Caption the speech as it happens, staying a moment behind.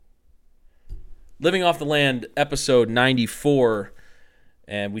Living Off the Land, episode 94.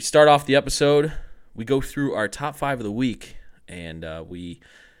 And we start off the episode, we go through our top 5 of the week, and we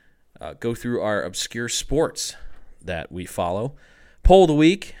go through our obscure sports that we follow. Poll of the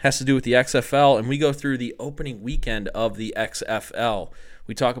week has to do with the XFL, and we go through the opening weekend of the XFL.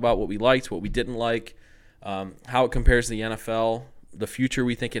 We talk about what we liked, what we didn't like, how it compares to the NFL, the future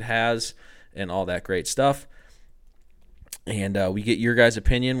we think it has, and all that great stuff. And we get your guys'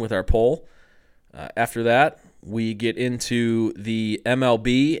 opinion with our poll. After that, we get into the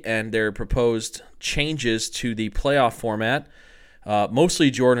MLB and their proposed changes to the playoff format.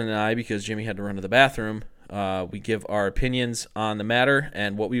 Mostly Jordan and I, because Jimmy had to run to the bathroom. We give our opinions on the matter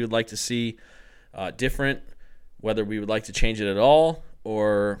and what we would like to see different, whether we would like to change it at all,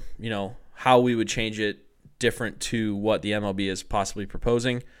 or how we would change it different to what the MLB is possibly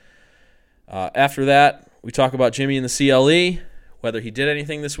proposing. After that, we talk about Jimmy and the CLE, whether he did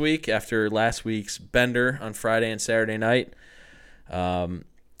anything this week after last week's bender on Friday and Saturday night. And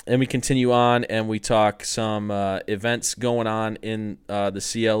we continue on and we talk some events going on in the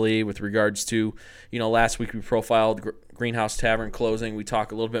CLE with regards to, last week we profiled Greenhouse Tavern closing. We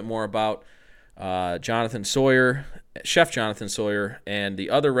talk a little bit more about Chef Jonathan Sawyer, and the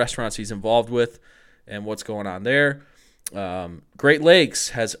other restaurants he's involved with and what's going on there. Great Lakes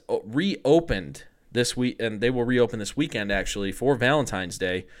has reopened this week, and they will reopen this weekend actually for Valentine's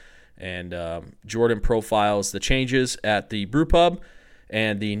Day. And Jordan profiles the changes at the brew pub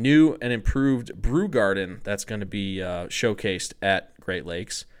and the new and improved brew garden that's going to be showcased at Great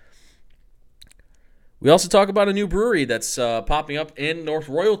Lakes. We also talk about a new brewery that's popping up in North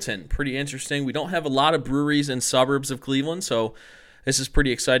Royalton. Pretty interesting. We don't have a lot of breweries in suburbs of Cleveland, so this is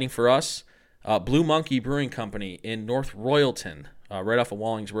pretty exciting for us. Blue Monkey Brewing Company in North Royalton, right off of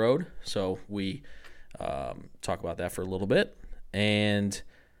Wallings Road. So we talk about that for a little bit. And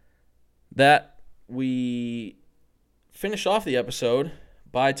that we finish off the episode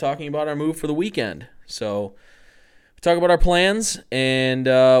by talking about our move for the weekend. So we talk about our plans and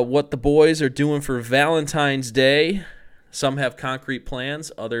what the boys are doing for Valentine's Day. Some have concrete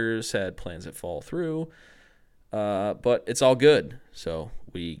plans. Others had plans that fall through. But it's all good. So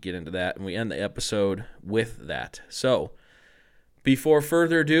we get into that, and we end the episode with that. So before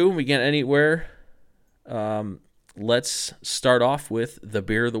further ado, we get anywhere, let's start off with the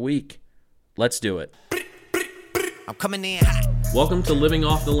beer of the week. Let's do it. I'm coming in hot. Welcome to Living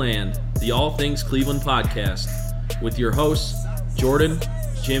Off the Land, the All Things Cleveland podcast, with your hosts, Jordan,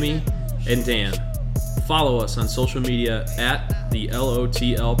 Jimmy, and Dan. Follow us on social media at the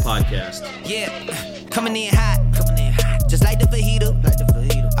LOTL podcast. Yeah, coming in hot. Just like the fajita.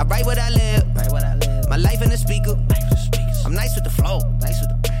 I write what I live. My life in the speaker. I'm nice with the flow.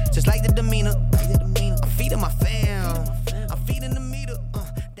 Just like the demeanor. I'm feeding my fam. I'm feeding the meter.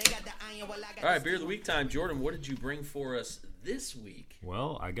 They got the iron while I got. All right, beer of the week time. Jordan, what did you bring for us this week?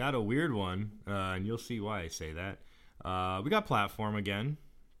 Well, I got a weird one, and you'll see why I say that. We got Platform again.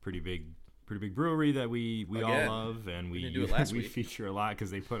 Pretty big brewery that we all love, and we feature a lot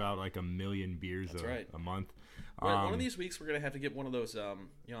because they put out like 1 million beers a month. One of these weeks we're gonna have to get one of those.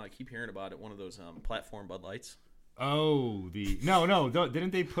 I keep hearing about it. One of those Platform Bud Lights. Oh, no.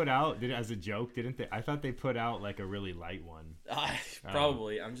 Didn't they put out? As a joke? Didn't they? I thought they put out like a really light one.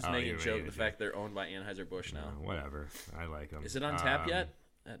 Probably. I'm just making a joke. The fact they're owned by Anheuser-Busch now. Whatever. I like them. Is it on tap yet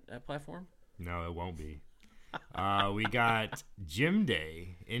at Platform? No, it won't be. We got Jim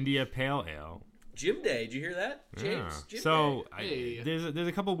Day India Pale Ale. Jim Day, did you hear that, James? Yeah. Jim Day. There's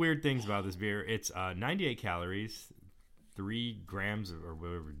a couple weird things about this beer. It's 98 calories, 3 grams or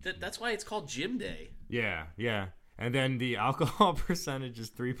whatever. That's why it's called Jim Day. Yeah. And then the alcohol percentage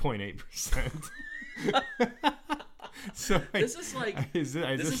is 3.8%. So this is like is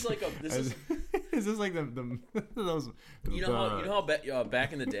this like those? You know how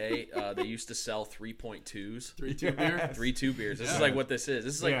back in the day they used to sell 3.2s, 3.2 beer, 3.2 beers. This is like what this is.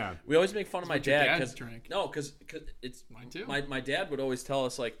 This is like we always make fun of my dad because it's mine too. My dad would always tell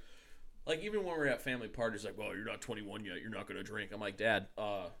us like even when we're at family parties, like, well, you're not 21 yet, you're not gonna drink. I'm like, Dad,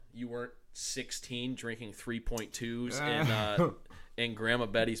 you weren't 16 drinking 3.2s in Grandma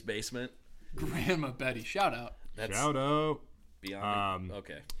Betty's basement. Grandma Betty, shout out. Shout out. Beyond me.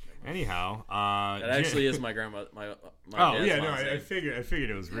 Okay. Anyhow, that actually is my grandma. My oh yeah, no, I figured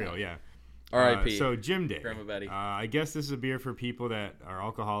it was real. Yeah. R.I.P. So Jim Day, Grandma Betty. I guess this is a beer for people that are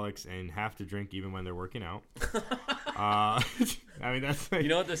alcoholics and have to drink even when they're working out. I mean, that's like, you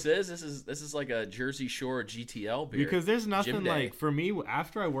know what this is? This is like a Jersey Shore GTL beer. Because there's nothing like, for me,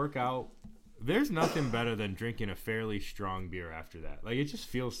 after I work out, there's nothing better than drinking a fairly strong beer after that. Like, it just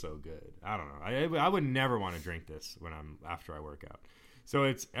feels so good. I don't know. I would never want to drink this after I work out. So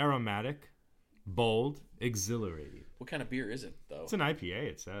it's aromatic, bold, exhilarating. What kind of beer is it, though? It's an IPA,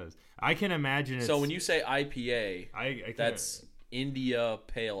 it says. I can imagine it's... So when you say IPA, I that's India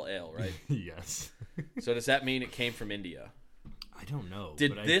Pale Ale, right? Yes. So does that mean it came from India? I don't know.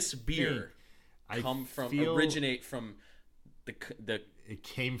 Did this beer originate from the it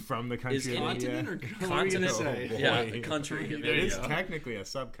came from the country of continent India? or continent? Oh, Yeah, the country of India. It is technically a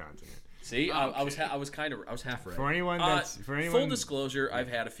subcontinent. See, I was half right. For anyone full disclosure, I've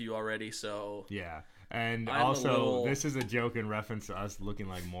had a few already, so yeah. And I'm also, this is a joke in reference to us looking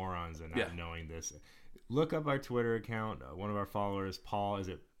like morons and not knowing this. Look up our Twitter account. One of our followers, Paul, is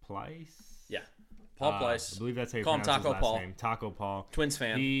it Pleiss? Yeah, Paul Pleiss. I believe that's how you Call him pronounce Taco his last Paul. name. Taco Paul. Twins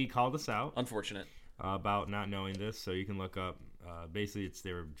fan. He called us out. Unfortunate. About not knowing this, so you can look up. Basically,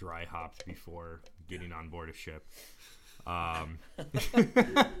 they were dry hopped before getting on board a ship.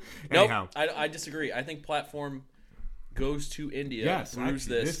 Nope, I disagree. I think Platform goes to India, brews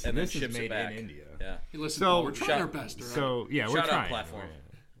this, and then ships it back. In India. Yeah. Hey, listen, Paul, we're trying our best. Right? So yeah, we're shout trying. out Platform.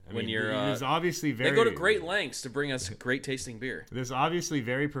 I when mean, you're, there's obviously they go to great lengths to bring us great tasting beer. There's obviously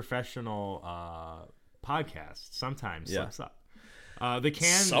very professional podcast. Sometimes slips up. The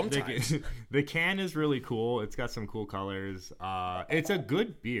can, the can is really cool. It's got some cool colors. It's a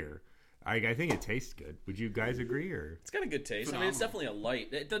good beer. I think it tastes good. Would you guys agree? Or it's got a good taste. Phenomenal. I mean, it's definitely a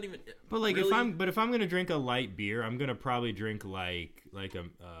light. It doesn't even. But like, really... if I'm gonna drink a light beer, I'm gonna probably drink like a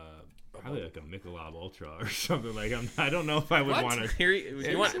probably like a Michelob Ultra or something. Like I don't know if I would want to.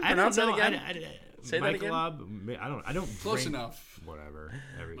 You want to pronounce that again? Say that again. Michelob. I don't. Close enough. Whatever.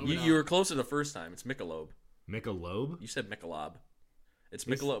 You were closer the first time. It's Michelob. Michelob. You said Michelob. It's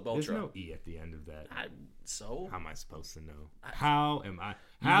Michelob Ultra. There's no E at the end of that. So? How am I supposed to know? How am I?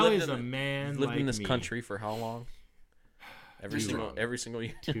 How is a man lived like in this me? country for how long? Every single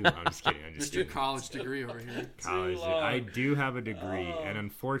year. I'm just kidding. Just your college degree over here. College. I do have a degree, and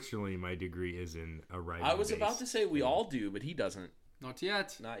unfortunately, my degree is in a writing. I was about to say we all do, but he doesn't. Not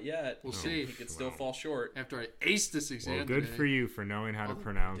yet. Not yet. We'll see. He could still fall short. After I aced this exam. Well, good today. for you for knowing how to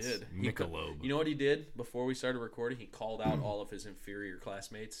pronounce Michelob. You know what he did before we started recording? He called out all of his inferior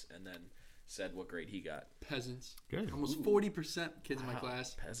classmates and then said what grade he got. Peasants. Good. Almost 40% kids in my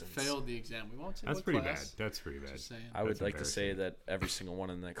class peasants. failed the exam. We won't say That's what pretty class. bad. That's pretty bad. Just saying. I would like to say that every single one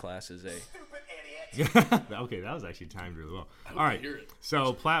in that class is a. Okay, that was actually timed really well. All right.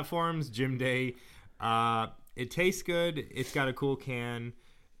 So platforms, Gym Day. It tastes good. It's got a cool can.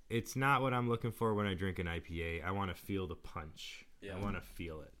 It's not what I'm looking for when I drink an IPA. I want to feel the punch. Yeah. I want to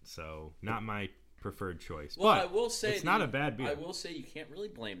feel it. So not my preferred choice. Well, but I will say it's not a bad beer. I will say you can't really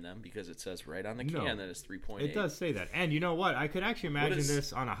blame them because it says right on the can that it's 3.8. It does say that. And you know what? I could actually imagine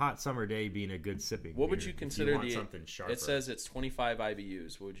this on a hot summer day being a good sipping What beer. would you consider something sharper. It says it's 25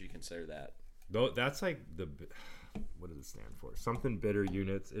 IBUs. What would you consider that? Though that's like what does it stand for? Something bitter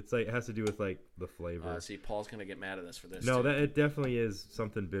units. It's like it has to do with like the flavor. See, Paul's gonna get mad at us for this. No, that it definitely is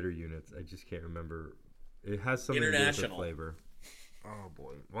something bitter units. I just can't remember. It has something to do with the flavor. Oh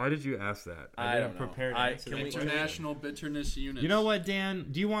boy, why did you ask that? I don't know. International bitterness units. You know what, Dan?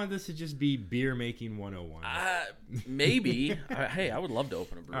 Do you want this to just be beer making 101? Maybe. Hey, I would love to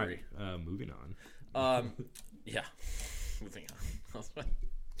open a brewery. Right, moving on. Yeah. Moving on.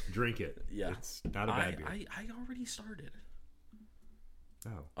 Drink it. Yeah. It's not a bad beer. I already started.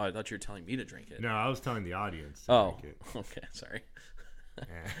 Oh. I thought you were telling me to drink it. No, I was telling the audience to drink it. Okay. Sorry.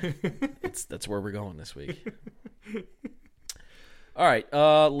 That's where we're going this week. All right.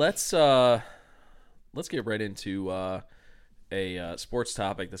 Let's get right into a sports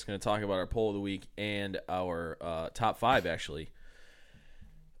topic that's going to talk about our poll of the week and our top 5, actually.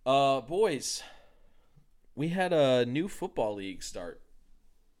 Boys, we had a new football league start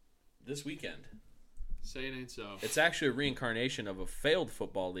this weekend. Say it ain't so. It's actually a reincarnation of a failed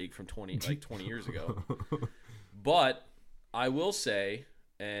football league from 20 years ago. But I will say,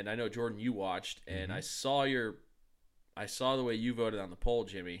 and I know Jordan, you watched, and I saw the way you voted on the poll,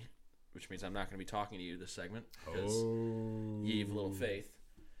 Jimmy, which means I'm not going to be talking to you this segment because you have little faith.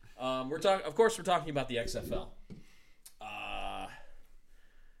 Of course, we're talking about the XFL.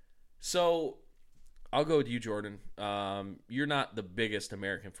 So I'll go with you, Jordan. You're not the biggest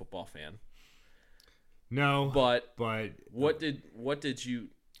American football fan. No, but what did you?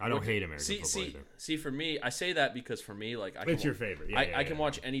 I don't hate American football either. See, for me, I say that because for me, like, it's your favorite. Yeah, I can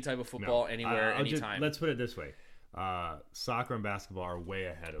watch any type of football anywhere, anytime. Let's put it this way: soccer and basketball are way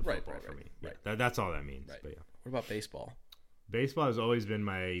ahead of football for me. Right. That's all that means. Right. But yeah. What about baseball? Baseball has always been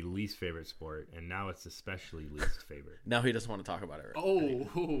my least favorite sport, and now it's especially least favorite. Now he doesn't want to talk about it.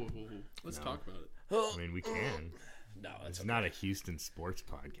 Right? Let's talk about it. I mean, we can. No, it's okay. Not a Houston sports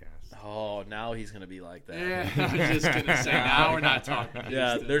podcast. Oh, now he's going to be like that. Yeah, I was just going to say, now we're not talking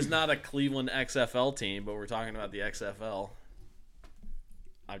Yeah, there's not a Cleveland XFL team, but we're talking about the XFL.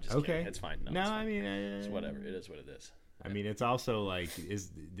 I'm just kidding. It's fine. No, I mean... it's whatever. It is what it is. I mean, it's also like,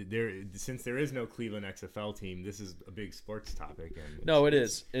 since there is no Cleveland XFL team, this is a big sports topic. And no, it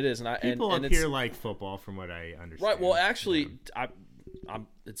is. It is. People up here like football, from what I understand. Right. Well, actually,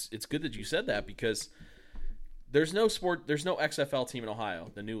 it's good that you said that, because there's no XFL team in Ohio,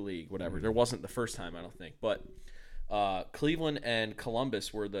 the new league, whatever. There wasn't the first time, I don't think. But Cleveland and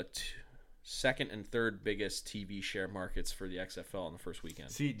Columbus were the second and third biggest TV share markets for the XFL in the first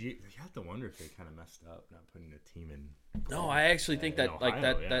weekend. See, you have to wonder if they kind of messed up not putting a team in. No, I actually think that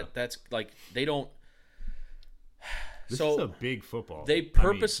Ohio, that's like they don't. This is a big football. They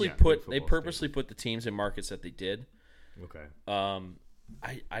purposely put the teams in markets that they did. Okay.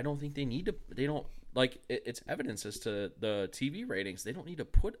 I don't think they need to. They don't like it's evidence as to the TV ratings. They don't need to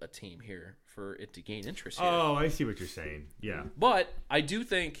put a team here for it to gain interest here. Oh, I see what you're saying. Yeah. But I do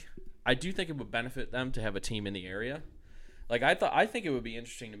think it would benefit them to have a team in the area. Like I think it would be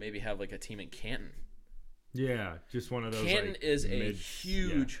interesting to maybe have like a team in Canton. Yeah, just one of those. Canton is a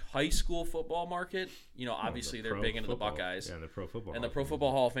huge high school football market. You know, obviously they're big into the Buckeyes. Yeah, the Pro Football. And the Pro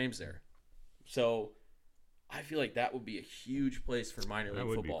Football Hall of Fame's there. So I feel like that would be a huge place for minor league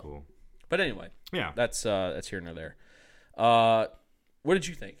football. That would be cool. But anyway, yeah, that's here nor there. What did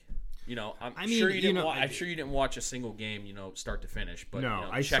you think? You know, I'm sure you didn't watch a single game, start to finish. But no,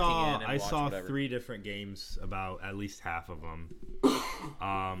 I saw 3 different games, about at least half of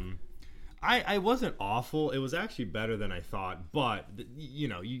them. I wasn't awful. It was actually better than I thought. But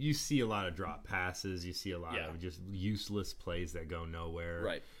you see a lot of drop passes. You see a lot of just useless plays that go nowhere.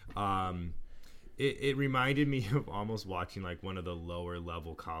 Right. It reminded me of almost watching like one of the lower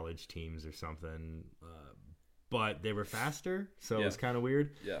level college teams or something. But they were faster, so it was kind of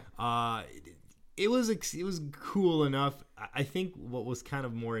weird. Yeah. It was cool enough. I think what was kind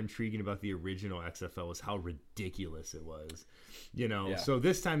of more intriguing about the original XFL was how ridiculous it was. So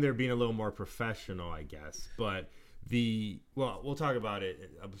this time they're being a little more professional, I guess. But we'll talk about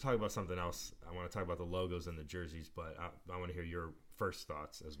it. I'll talk about something else. I want to talk about the logos and the jerseys, but I want to hear your first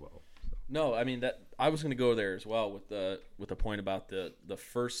thoughts as well. So. No, I mean that I was going to go there as well with the point about the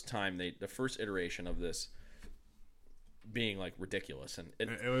first time the first iteration of this being like ridiculous, and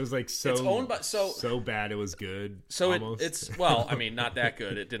it was like so it's owned by, so bad it was good. So it's I mean, not that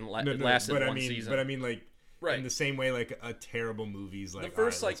good. It didn't it lasted one season. But I mean, like in the same way, like a terrible movie's like the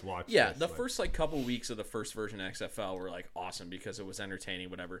first let's watch this. First like couple weeks of the first version of XFL were like awesome because it was entertaining,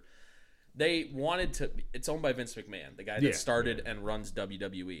 whatever. They wanted to. It's owned by Vince McMahon, the guy that started and runs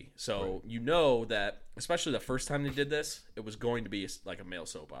WWE. So you know that, especially the first time they did this, it was going to be like a male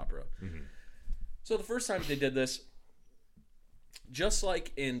soap opera. Mm-hmm. So the first time they did this, just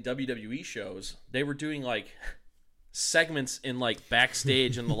like in WWE shows, they were doing like segments in like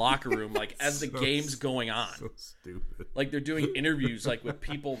backstage in the locker room, like as the game's going on. So stupid. Like they're doing interviews like with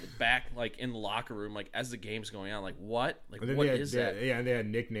people back like in the locker room, like as the game's going on. Like what? Like what is that? Yeah, and they had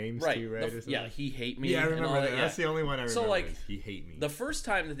nicknames too, right? Yeah, he hate me. Yeah, I remember that. That's the only one I remember. So like he hate me. The first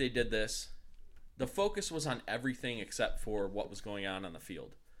time that they did this, the focus was on everything except for what was going on the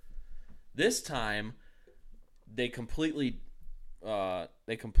field. This time, they completely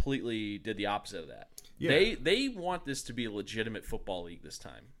did the opposite of that. Yeah. They want this to be a legitimate football league this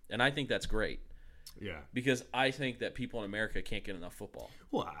time, and I think that's great. Yeah, because I think that people in America can't get enough football.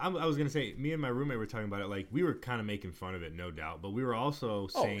 Well, I was gonna say, me and my roommate were talking about it. Like we were kind of making fun of it, no doubt, but we were also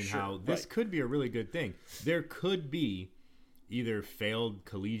saying how this could be a really good thing. There could be either failed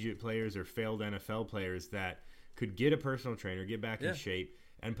collegiate players or failed NFL players that could get a personal trainer, get back in shape,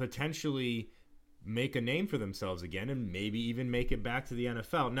 and potentially make a name for themselves again, and maybe even make it back to the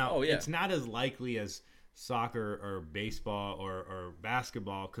NFL. Now, it's not as likely as soccer or baseball or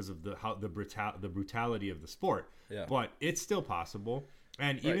basketball because of the brutality of the sport. Yeah. But it's still possible.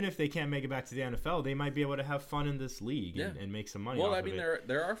 And even if they can't make it back to the NFL, they might be able to have fun in this league and make some money. Well, off I mean,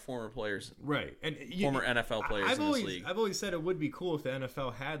 there are former players, and former NFL players in this league. I've always said it would be cool if the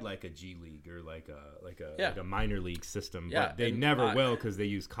NFL had like a G League or like a minor league system, but they never will because they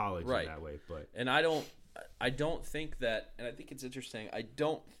use college in that way. But and I don't think that, and I think it's interesting.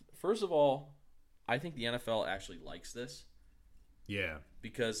 First of all, I think the NFL actually likes this. Yeah,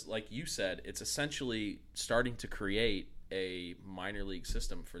 because like you said, it's essentially starting to create a minor league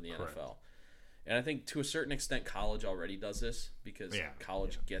system for the NFL. And I think to a certain extent college already does this because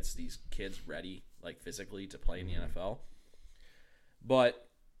college gets these kids ready like physically to play in the NFL. But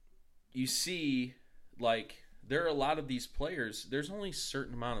you see like there are a lot of these players, there's only a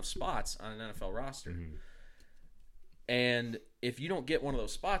certain amount of spots on an NFL roster. Mm-hmm. And if you don't get one of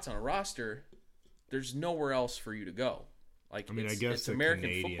those spots on a roster, there's nowhere else for you to go. Like, I mean, I guess it's American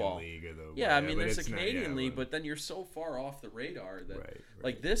Canadian football. League though, yeah, I mean, there's a Canadian league, but then you're so far off the radar that,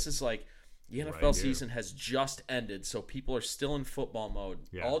 like, this is like the NFL season has just ended, so people are still in football mode.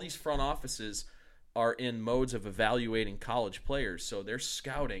 Yeah. All these front offices are in modes of evaluating college players, so they're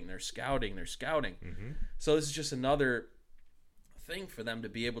scouting. Mm-hmm. So this is just another thing for them to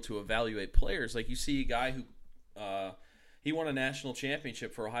be able to evaluate players. Like, you see a guy who he won a national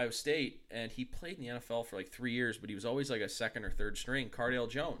championship for Ohio State, and he played in the NFL for like 3 years, but he was always like a second or third string. Cardale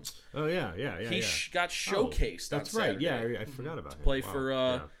Jones. Oh yeah. He got showcased. That's on right. Saturday. Yeah, I forgot about him. Play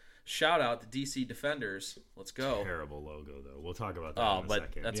for shout out the DC Defenders. Let's go. Terrible logo though. We'll talk about that in a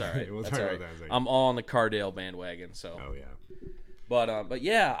second. That's all right. We'll talk about that in a second. I'm all on the Cardale bandwagon. So. Oh yeah. But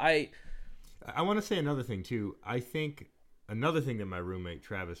yeah, I want to say another thing too. I think another thing that my roommate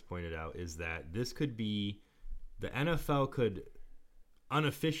Travis pointed out is that this could be. The NFL could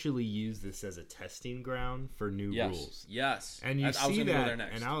unofficially use this as a testing ground for new rules. Yes. And you see that,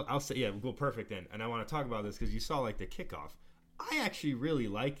 and I'll say, yeah, well, perfect then. And I want to talk about this because you saw like the kickoff. I actually really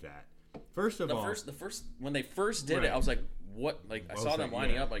like that. First of all, the first when they first did it, I was like, what? Like, I saw them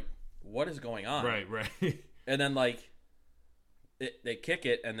lining up, like, what is going on? Right. And then like, they kick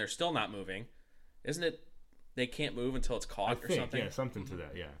it and they're still not moving. Isn't it? They can't move until it's caught or something. Yeah, something to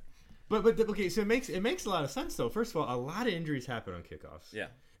that. Yeah. But okay, so it makes a lot of sense though. First of all, a lot of injuries happen on kickoffs,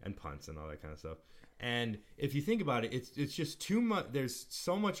 and punts and all that kind of stuff. And if you think about it, it's just too much. There's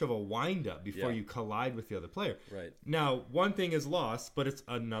so much of a wind up before you collide with the other player. Right. Now, one thing is lost, but it's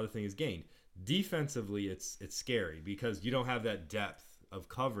another thing is gained. Defensively, it's scary because you don't have that depth of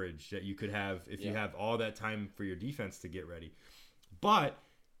coverage that you could have if you have all that time for your defense to get ready. But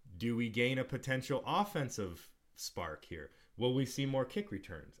do we gain a potential offensive spark here? Will we see more kick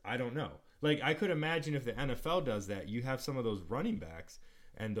returns? I don't know. Like, I could imagine if the NFL does that, you have some of those running backs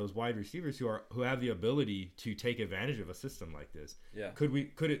and those wide receivers who have the ability to take advantage of a system like this. Yeah. Could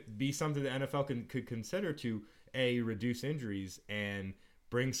it be something the NFL could consider to reduce injuries and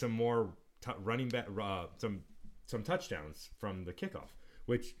bring some more running back some touchdowns from the kickoff,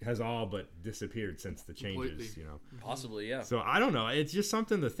 which has all but disappeared since the changes, Possibly, yeah. So I don't know. It's just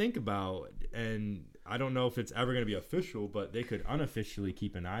something to think about, and I don't know if it's ever going to be official, but they could unofficially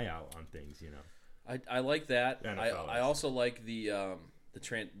keep an eye out on things, I like that. NFL I also like the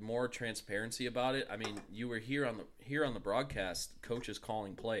more transparency about it. I mean, you were here on the broadcast, coaches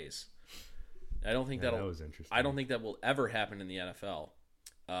calling plays. I don't think that was interesting. I don't think that will ever happen in the NFL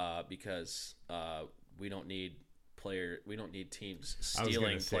because we don't need teams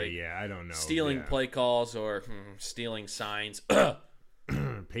stealing play calls or stealing signs.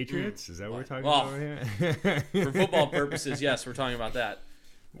 Patriots? Is that what we're talking about here? For football purposes, yes, we're talking about that.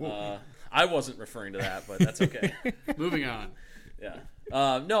 I wasn't referring to that, but that's okay. Moving on. Yeah.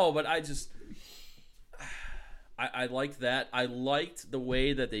 No, but I liked that. I liked the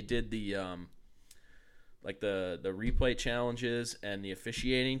way that they did the the replay challenges and the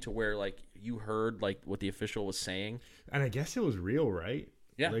officiating to where like you heard like what the official was saying. And I guess it was real, right?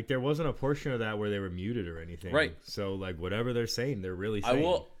 Yeah. Like there wasn't a portion of that where they were muted or anything. Right. So like whatever they're saying, they're really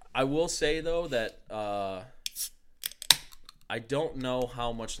saying. I will say though that I don't know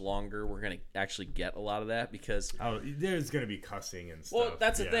how much longer we're going to actually get a lot of that because there's going to be cussing and stuff. Well,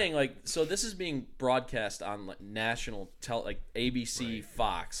 that's the thing. Like, so this is being broadcast on like national like ABC, right.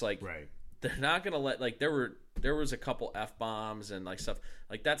 Fox. Like, right. They're not going to let like there was a couple F-bombs and like stuff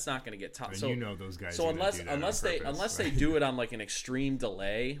like that's not going to get taught. So those guys. So unless they do it on like an extreme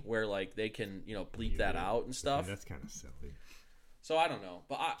delay where like they can bleep that out and stuff. That's kind of silly. So I don't know,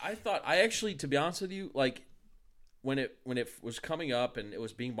 but I thought I actually, to be honest with you, like. When it was coming up and it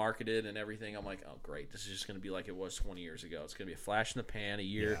was being marketed and everything, I'm like, oh great, this is just going to be like it was 20 years ago. It's going to be a flash in the pan, a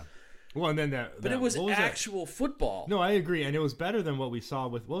year. Yeah. Well, and then but it was actual football. No, I agree, and it was better than what we saw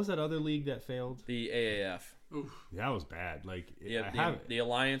with what was that other league that failed? The AAF. Oof. That was bad. Like the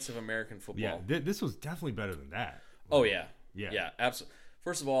Alliance of American Football. Yeah, this was definitely better than that. Oh yeah, absolutely.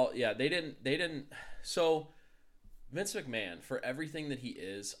 First of all, yeah, they didn't. So. Vince McMahon, for everything that he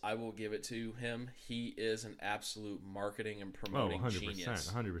is, I will give it to him. He is an absolute marketing and promoting 100%,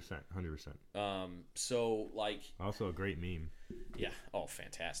 genius. 100%. So, like... Also a great meme. Yeah. Oh,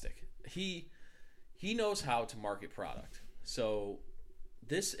 fantastic. He knows how to market product. So,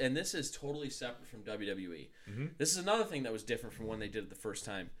 this is totally separate from WWE. Mm-hmm. This is another thing that was different from when they did it the first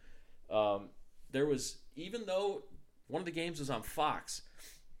time. There was... Even though one of the games was on Fox,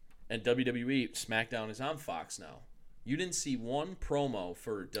 and WWE, SmackDown is on Fox now. You didn't see one promo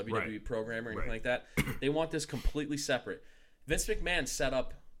for WWE program or anything like that. They want this completely separate. Vince McMahon set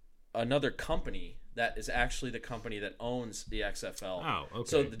up another company that is actually the company that owns the XFL. Oh, okay.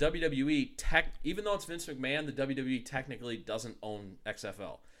 So the WWE, even though it's Vince McMahon, the WWE technically doesn't own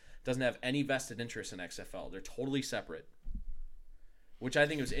XFL. Doesn't have any vested interest in XFL. They're totally separate, which I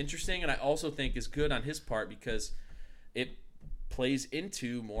think was interesting, and I also think is good on his part because it plays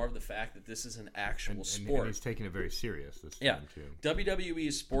into more of the fact that this is an actual sport. And he's taking it very serious this time too. WWE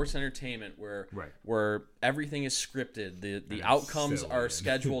is sports entertainment where everything is scripted. The outcomes are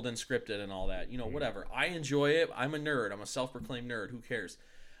scheduled and scripted and all that. Whatever. I enjoy it. I'm a nerd. I'm a self-proclaimed nerd. Who cares?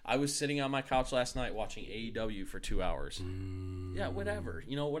 I was sitting on my couch last night watching AEW for 2 hours. Yeah, whatever.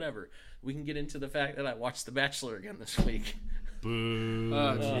 Whatever. We can get into the fact that I watched The Bachelor again this week. Boo.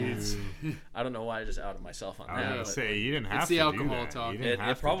 Oh, jeez. I don't know why I just outed myself on that. I was going to say, you didn't have it's to the do alcohol that. talk.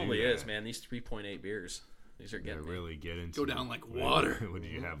 It probably is, man. These 3.8 beers. These are getting really get into go down like water. What,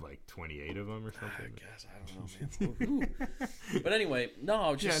 did you have, like 28 of them or something? I guess. I don't know, man. But anyway, no,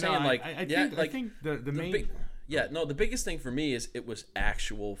 I was just saying, I think the main... the biggest thing for me is it was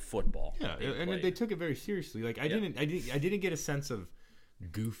actual football. Yeah, and they took it very seriously. Like I didn't get a sense of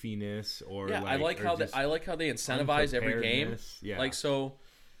goofiness or I like how they incentivize every game. Yeah. Like so,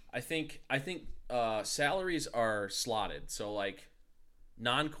 I think salaries are slotted. So like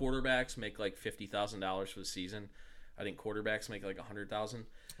non-quarterbacks make like $50,000 for the season. I think quarterbacks make like $100,000.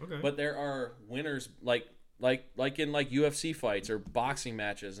 Okay. But there are winners like in like UFC fights or boxing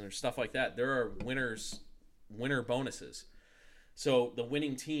matches and stuff like that. There are winner bonuses. So the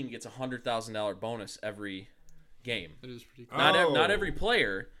winning team gets $100,000 bonus every game. That is pretty cool. Not every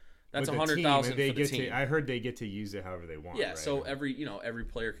player. That's $100,000 for the team. I heard they get to use it however they want. Yeah, right? so every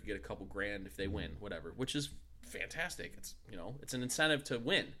player could get a couple grand if they win, whatever, which is fantastic. It's it's an incentive to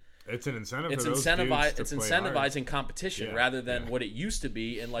win. It's an incentive. It's for those dudes to It's play incentivizing hard. competition rather than what it used to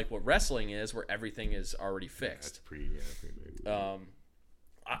be, and like what wrestling is, where everything is already fixed. That's pretty big.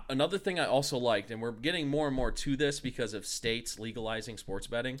 Another thing I also liked, and we're getting more and more to this because of states legalizing sports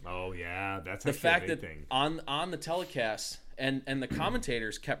betting. Oh yeah, that's the fact a big that thing. on the telecast and the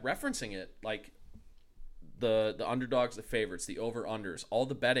commentators kept referencing it, like the underdogs, the favorites, the over unders, all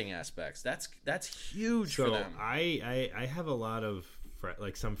the betting aspects. That's huge for them. I have a lot of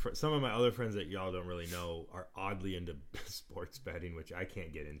some of my other friends that y'all don't really know are oddly into sports betting, which I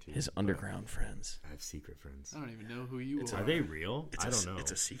can't get into. His underground friends. I have secret friends. I don't even know who you are. Are they real? I don't know.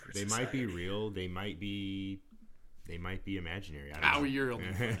 It's a secret. They society. might be real. They might be imaginary. We're your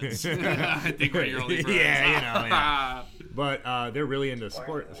only friends. I think we're your only friends. Yeah. But they're really into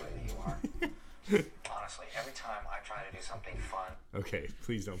sports. Honestly, every time I try to do something fun. Okay,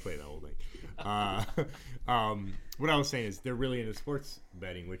 please don't play the whole thing. What I was saying is they're really into sports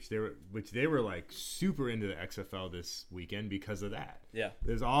betting, which they were like super into the XFL this weekend because of that. Yeah.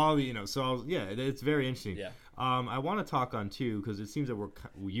 There's all the it's very interesting. Yeah. I want to talk on too because it seems that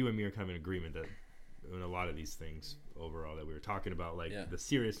you and me are kind of in agreement that in a lot of these things overall that we were talking about, like the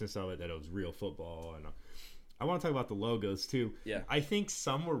seriousness of it, that it was real football, and I want to talk about the logos too. Yeah. I think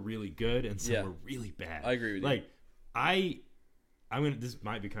some were really good and some were really bad. I agree with you. Like this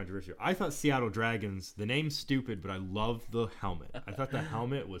might be controversial. I thought Seattle Dragons, the name's stupid, but I love the helmet. I thought the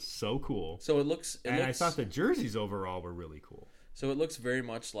helmet was so cool. So it looks I thought the jerseys overall were really cool. So it looks very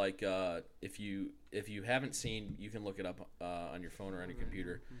much like if you haven't seen, you can look it up on your phone or on your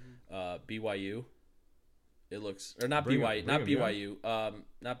computer. BYU. It looks not BYU.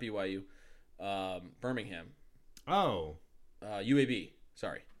 Birmingham. Oh. UAB.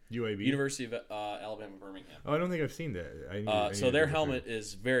 Sorry. UAB. University of Alabama, Birmingham. Oh, I don't think I've seen that. So their helmet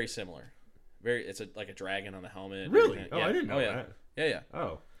is very similar. It's like a dragon on the helmet. Really? Oh, I didn't know that. Yeah.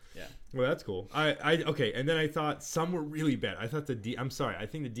 Oh. Yeah. Well, that's cool. Okay, and then I thought some were really bad. I thought I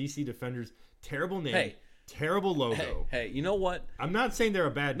think the DC Defenders, terrible name, terrible logo. Hey, you know what? I'm not saying they're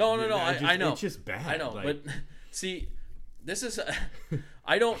a bad. No. I know. It's just bad. I know, but see, this is.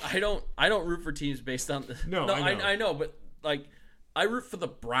 I don't root for teams based on. No, I know. I know, but like, I root for the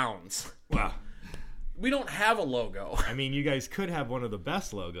Browns. Wow. We don't have a logo. I mean, you guys could have one of the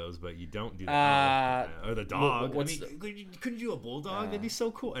best logos, but you don't do that. Or the dog. Couldn't you do a bulldog? That'd be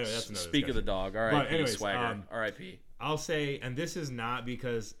so cool. Anyway, that's another Speak discussion. of the dog. All right, anyways, Swagger. R.I.P. I'll say, and this is not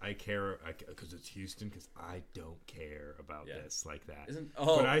because I care, because it's Houston, because I don't care about this like that.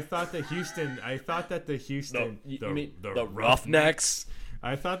 But I thought the Houston, the Roughnecks.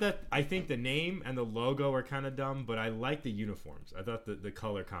 I think the name and the logo are kind of dumb, but I like the uniforms. I thought the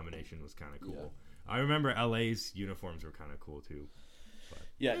color combination was kind of cool. Yeah. I remember LA's uniforms were kind of cool too. But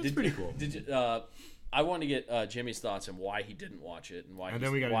it's pretty cool. Did you? I want to get Jimmy's thoughts on why he didn't watch it and why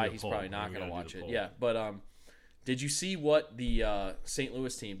he's probably not going to watch it. Yeah, but did you see what the St.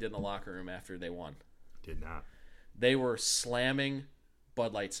 Louis team did in the locker room after they won? Did not. They were slamming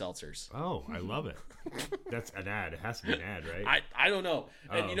Bud Light seltzers. Oh, I love it. That's an ad. It has to be an ad, right? I don't know.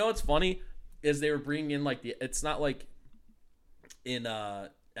 And you know what's funny is they were bringing in like it's not like in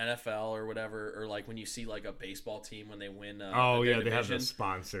NFL or whatever, or like when you see like a baseball team when they win. They division. have the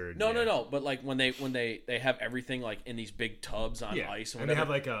sponsored. No. But like when they have everything like in these big tubs on ice, and they have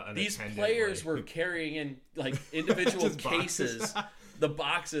like these players were carrying in like individual cases, the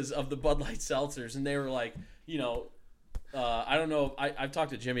boxes of the Bud Light seltzers, and they were like, I don't know. I've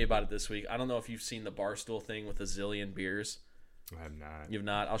talked to Jimmy about it this week. I don't know if you've seen the Barstool thing with a zillion beers. I have not. You've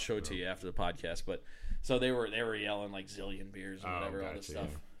not? I'll show it to you after the podcast. But so they were yelling like zillion beers and whatever, all this stuff.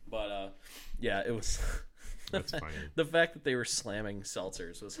 Yeah. But it was. That's funny. The fact that they were slamming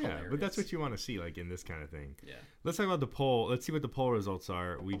seltzers was hilarious. Yeah, but that's what you want to see, like in this kind of thing. Yeah. Let's talk about the poll. Let's see what the poll results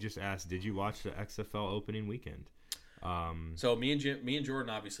are. We just asked, did you watch the XFL opening weekend? So me and Jordan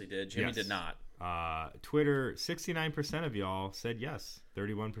obviously did. Jimmy did not. Twitter, 69% of y'all said yes.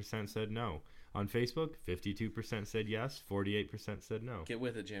 31% said no. On Facebook, 52% said yes. 48% said no. Get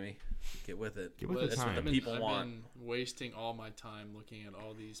with it, Jimmy. Get with it. Get with the time. What the people want. I've been wasting all my time looking at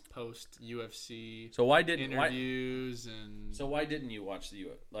all these post UFC interviews and. So why didn't you watch the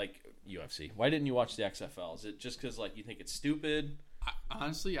UFC? Why didn't you watch the XFL? Is it just because like you think it's stupid?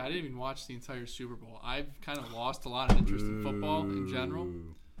 Honestly, I didn't even watch the entire Super Bowl. I've kind of lost a lot of interest in football in general.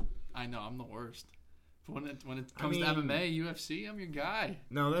 I know I'm the worst. When it comes to MMA, UFC, I'm your guy.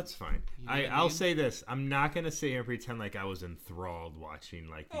 No, that's fine. I'll say this: I'm not gonna sit here and pretend like I was enthralled watching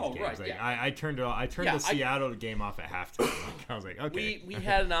like these games. Right, like yeah. I turned the Seattle game off at halftime. Like, I was like, okay. We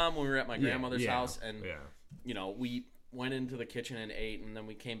had it on when we were at my grandmother's house, and yeah. We went into the kitchen and ate, and then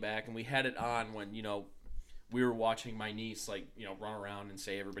we came back and we had it on when we were watching my niece run around and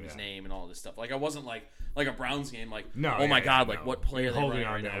say everybody's name and all this stuff. Like I wasn't like a Browns game. Like what play are they running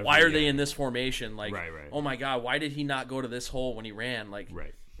right now? Why are they in this formation? Like right. Oh my God, why did he not go to this hole when he ran? Like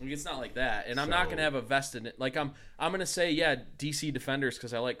right. It's not like that. And I'm not gonna have a vest in it. Like I'm gonna say DC Defenders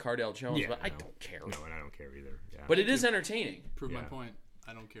because I like Cardale Jones, but I don't care. No, and I don't care either. Yeah. But it is entertaining. Prove my point.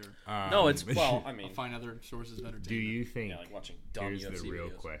 I don't care. No, it's I'll find other sources of entertainment. Do you think? Like watching dumb here's UFC the real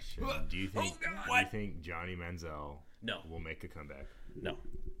videos. question. Do you think Johnny Manziel will make a comeback? No.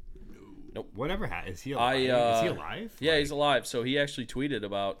 Nope. Whatever is he alive? Is he alive? Yeah, he's alive. So he actually tweeted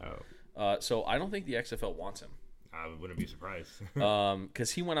about. So I don't think the XFL wants him. I wouldn't be surprised.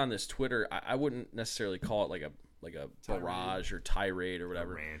 Because he went on this Twitter. I wouldn't necessarily call it like a barrage or tirade or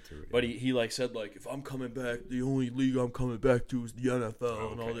whatever. But he said if I'm coming back, the only league I'm coming back to is the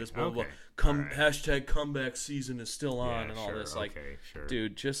NFL and all this blah blah. Hashtag comeback season is still on and all this.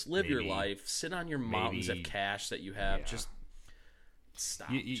 Dude, just live your life. Sit on your mountains of cash that you have. Just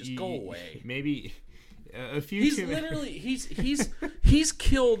stop. Just go away. Maybe a few. He's literally he's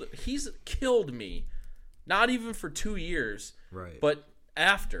killed me. Not even for 2 years. Right. But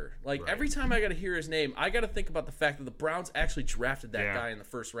after, every time I got to hear his name, I got to think about the fact that the Browns actually drafted that guy in the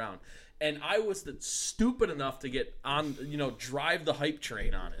first round, and I was stupid enough to get on, drive the hype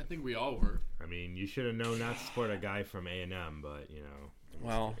train on it. I think we all were. I mean, you should have known not to support a guy from A&M, but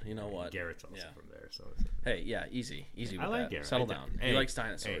Well, you know what? Garrett's also from there, so. Hey, yeah, easy with I like that. Garrett. Settle down. He likes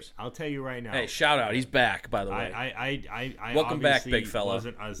dinosaurs. Hey, I'll tell you right now. Hey, shout out. He's back, by the way. I welcome back, big fella.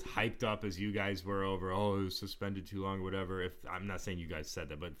 Wasn't as hyped up as you guys were over. It was suspended too long, or whatever. I'm not saying you guys said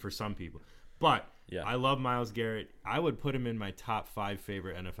that, but for some people. But I love Myles Garrett. I would put him in my top 5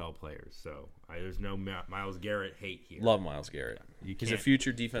 favorite NFL players. So there's no Myles Garrett hate here. Love Myles Garrett. He's a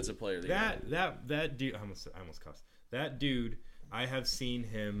future defensive player. That dude. I almost cussed. That dude. I have seen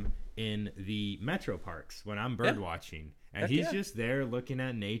him in the metro parks when I'm bird watching, and he's just there looking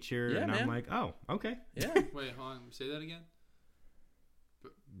at nature, and I'm like, oh, okay. Yeah. Wait, hold on. Say that again.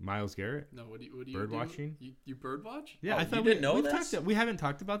 Myles Garrett? No, what do you bird do? watching? You bird watch? Yeah, I thought you didn't know this. We haven't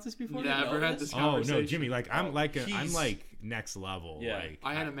talked about this before. Never had this conversation. Oh no, Jimmy! I'm like next level. Yeah.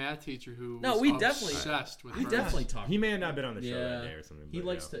 I had a math teacher who obsessed with we birds. definitely talked. He may have not been on the show that day or something. He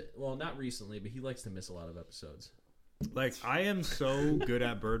likes to. Well, not recently, but he likes to miss a lot of episodes. I am so good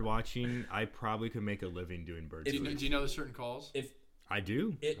at bird watching. I probably could make a living doing bird. Do you know the certain calls? I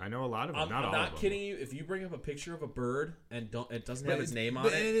do. I know a lot of them. I'm not kidding you. If you bring up a picture of a bird and it doesn't have his name on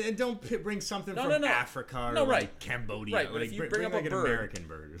it, and don't bring something from Africa or like Cambodia, right? But if you bring up like a an bird, American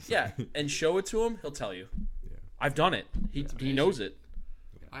bird, and show it to him, he'll tell you. Yeah. I've done it. He knows it.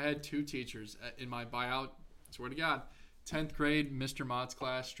 I had 2 teachers in my biology. Swear to God, 10th grade, Mr. Mott's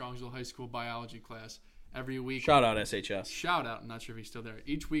class, Strongsville High School biology class. Every week, shout out SHS. Shout out. I'm not sure if he's still there.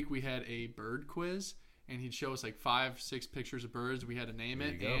 Each week we had a bird quiz, and he'd show us 5-6 pictures of birds. We had to name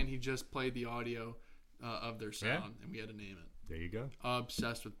it, and he just played the audio of their sound, and we had to name it. There you go.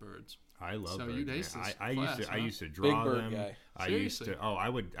 Obsessed with birds. I love so birds. you'd ace this I used to Big draw bird them. guy. I Seriously? used to. Oh, I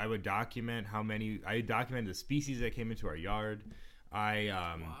would document how many. I documented the species that came into our yard.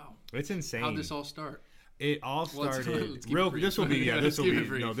 Wow. It's insane. How'd this all start? It all started let's keep real. it brief. This will be Let's keep it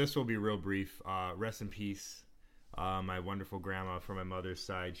brief. This will be real brief. Rest in peace, my wonderful grandma from my mother's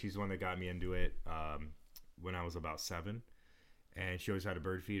side. She's the one that got me into it when I was about 7, and she always had a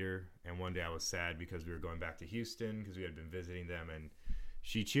bird feeder. And one day I was sad because we were going back to Houston because we had been visiting them, and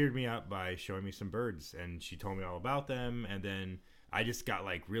she cheered me up by showing me some birds, and she told me all about them. And then I just got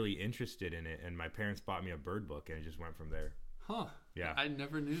like really interested in it, and my parents bought me a bird book, and it just went from there. Huh. Yeah. I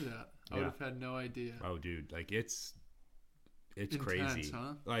never knew that. I would have had no idea. Oh, dude, like it's Intense, crazy.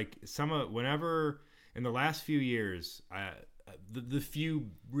 huh? Like whenever in the last few years, the few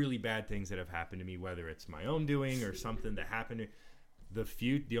really bad things that have happened to me, whether it's my own doing or something that happened,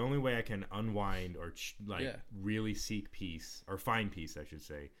 the only way I can unwind or really seek peace or find peace, I should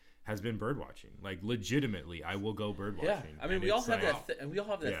say, has been bird watching. Like legitimately, I will go bird watching. Yeah, I mean, we all have that. We all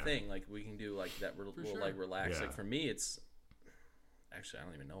have that thing. Like we can do like that. We'll sure. like relax. Yeah. Like for me, it's actually I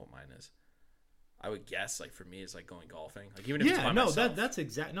don't even know what mine is. I would guess like for me, it's like going golfing. Like even if it's by myself. that's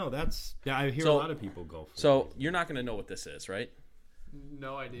exact. No, that's I hear a lot of people go. So you're not going to know what this is, right?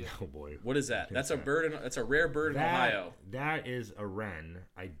 No idea. Oh boy, What is that? That's a bird. That's a rare bird in Ohio. That is a wren.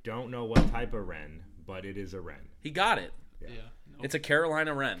 I don't know what type of wren, but it is a wren. He got it. Yeah. Nope. It's a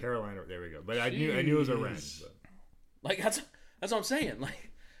Carolina wren. Carolina. There we go. But I knew it was a wren. But. Like that's what I'm saying.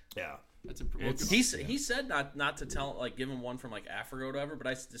 Like Yeah. That's a he said not to tell like give him one from like Africa or whatever. But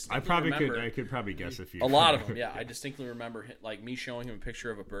I distinctly I could probably guess a few. A lot of them. Yeah, I distinctly remember like me showing him a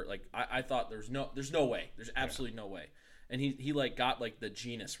picture of a bird. Like I thought there's no way. There's absolutely no way. And he like got like the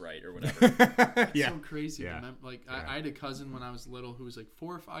genus right or whatever. It's so crazy. Yeah. Like I had a cousin when I was little who was like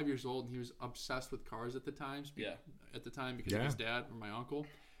 4 or 5 years old, and he was obsessed with cars at the time. Yeah. At the time because of his dad or my uncle.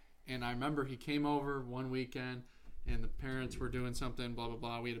 And I remember he came over one weekend, and the parents were doing something, blah blah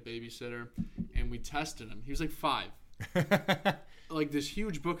blah. We had a babysitter, and we tested him. He was like 5. Like this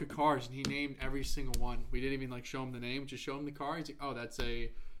huge book of cars, and he named every single one. We didn't even like show him the name, just show him the car. He's like, "Oh, that's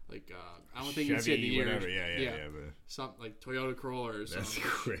a." Like I don't think you said the year. Whatever. Yeah. But Something like Toyota Corolla or something. that's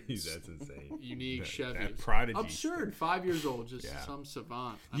crazy. That's insane. Unique Chevy. That prodigy. Absurd. 5 years old, just some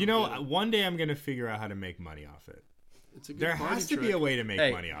savant. You know, one day I'm gonna figure out how to make money off it. It's a good There has to be a way to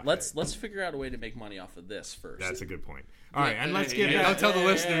make money off it. Let's figure out a way to make money off of this first. That's a good point. All right, and let's get. I'll tell the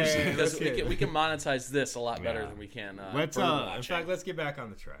listeners because we can monetize this a lot better than we can. Let's in fact, let's get back on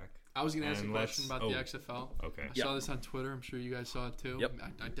the track. I was going to ask a question about the XFL. Okay. I saw this on Twitter. I'm sure you guys saw it too. Yep.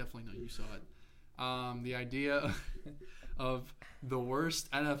 I definitely know you saw it. The idea of the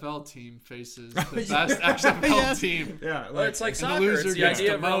worst NFL team faces the best XFL team. Yeah, well, it's like And soccer. the loser it's the gets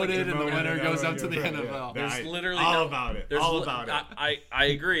idea of demoted, and the winner goes up to the NFL. There's literally all about it. All about it. I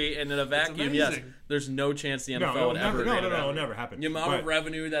agree. And in a vacuum, yes, there's no chance the NFL would ever. No, it'll never happen. The amount of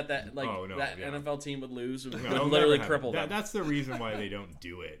revenue that NFL team would lose would it'll literally never cripple them. That's the reason why they don't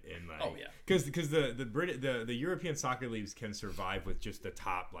do it. In because the European soccer leagues can survive with just the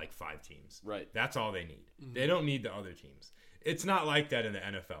top like 5 teams. Right. That's all they need. Mm-hmm. They don't need the other teams. It's not like that in the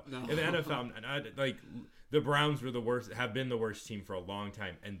NFL. No. In the NFL, like the Browns were the worst, have been the worst team for a long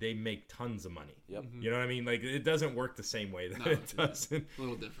time, and they make tons of money. Yep. You know what I mean? Like it doesn't work the same way that it does. A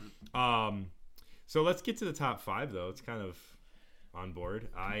little different. So let's get to the top 5 though. It's kind of on board.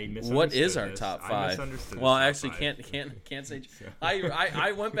 I misunderstood. What is our this. top I 5? misunderstood Well, this actually, top 5. can't say.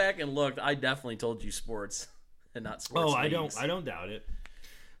 I went back and looked. I definitely told you sports and not sports. Oh, leagues. I don't doubt it.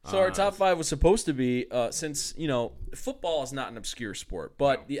 So our top 5 was supposed to be since football is not an obscure sport,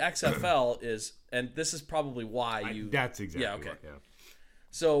 but the XFL is, and this is probably why you. That's exactly. Yeah. Okay. What, yeah.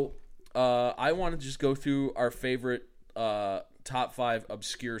 So I wanted to just go through our favorite top 5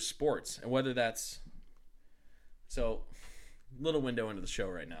 obscure sports, and whether that's little window into the show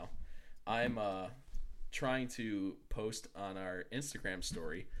right now. I'm trying to post on our Instagram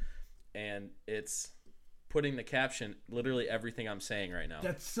story, and it's putting the caption literally everything I'm saying right now.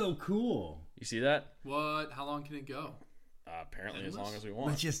 That's so cool. You see that? What? How long can it go? Apparently as long as we want.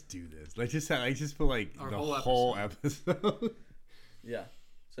 Let's just do this. Let's just put like Our the whole whole episode. Yeah.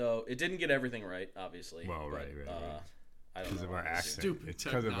 So it didn't get everything right, obviously. Well, right. I don't Because know. of our accent. Stupid It's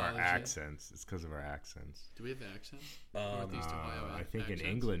because of our technology. accents. It's because of our accents. Do we have accents? Northeast Ohio I think accents? in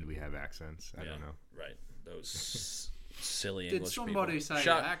England we have accents. I don't know. Right. Those silly Did English somebody people. say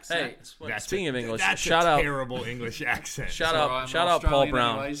accent? Hey, speaking of English, that's shout a out terrible English accent. shout So I'm out Paul Australian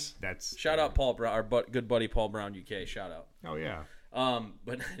Brown. anyways. That's Shout out Paul Brown, our good buddy Paul Brown UK. Shout out. Oh yeah.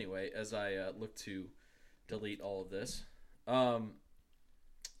 But anyway, as I look to delete all of this,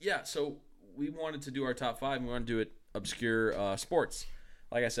 so we wanted to do our top 5. And we want to do it obscure sports.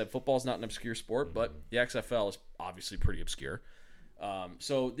 Like I said, football's not an obscure sport, but the XFL is obviously pretty obscure.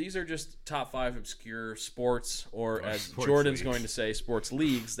 So these are just top 5 obscure sports, or as Jordan's going to say, sports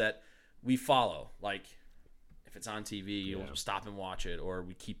leagues that we follow. Like, if it's on TV, you'll stop and watch it, or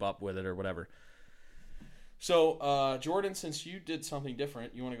we keep up with it, or whatever. So, Jordan, since you did something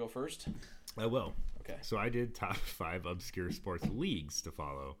different, you want to go first? I will. Okay. So I did top 5 obscure sports leagues to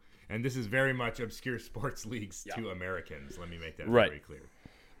follow. And this is very much obscure sports leagues to Americans. Let me make that very clear.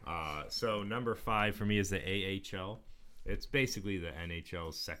 So number 5 for me is the AHL. It's basically the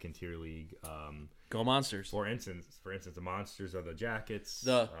NHL's second-tier league. Go Monsters. For instance, the Monsters are the Jackets.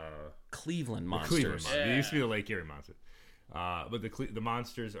 The Cleveland Monsters. Cleveland Monsters. They used to be the Lake Erie Monsters. But the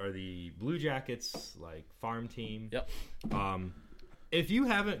Monsters are the Blue Jackets, like farm team. Yep. If you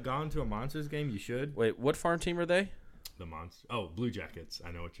haven't gone to a Monsters game, you should. Wait, what farm team are they? The Monsters. Oh, Blue Jackets.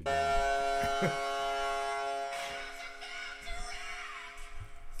 I know what you're doing.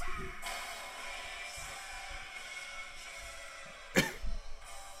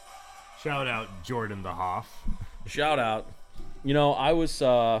 Shout out Jordan the Hoff. Shout out. You know, I was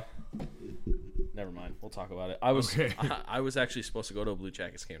never mind. We'll talk about it. I was actually supposed to go to a Blue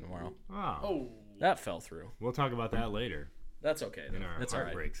Jackets game tomorrow. Oh. That fell through. We'll talk about that later. That's okay. In our That's all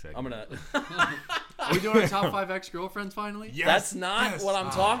heartbreak right. segment. I'm gonna. Are we doing top 5 ex-girlfriends finally? Yes, That's not yes. what I'm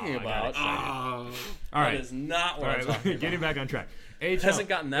talking about. All That right. is not what I'm talking about. Getting back on track. AHL It hasn't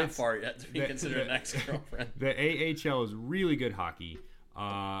gotten that far yet to be considered an ex-girlfriend. The AHL is really good hockey.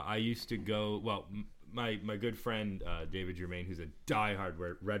 I used to go. Well, my good friend David Germain, who's a diehard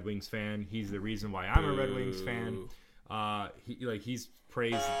Red Wings fan. He's the reason why I'm a Red Wings fan. He's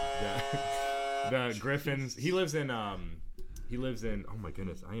praised the Griffins. He lives in. Oh my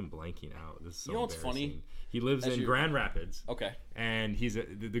goodness, I am blanking out. This is so You know what's funny? He lives in Grand Rapids. Okay. And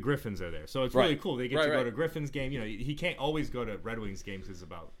the Griffins are there, so it's really cool. They get to go to Griffins game. You know, he can't always go to Red Wings games because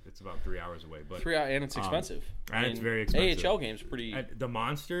it's about 3 hours away. But 3 hours, and it's expensive. It's very expensive. AHL games pretty. The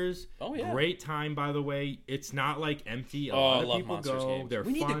Monsters. Oh yeah. Great time, by the way. It's not like empty. A I lot of love people Monsters go. games. They're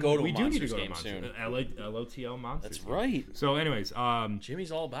We need fun. to go to a we do need to Monsters go to game Monsters. soon. LOTL Monsters. That's right. So, anyways,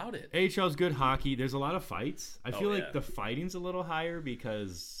 Jimmy's all about it. AHL's good hockey. There's a lot of fights. I feel yeah. like the fighting's a little higher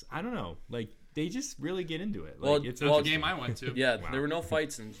because I don't know, like they just really get into it. Well, Like, it's That's the game I went to. Yeah, Wow. there were no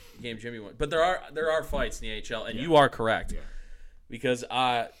fights in the game Jimmy went, but there are fights in the AHL, and you are correct because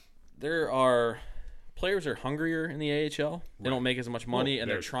there are players are hungrier in the AHL. They don't make as much money,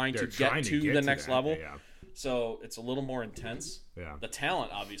 and they're trying to get to the next level. Yeah. So it's a little more intense. Yeah. The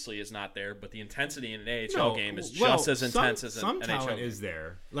talent obviously is not there, but the intensity in an AHL game is well, just as intense as an some NHL talent game. is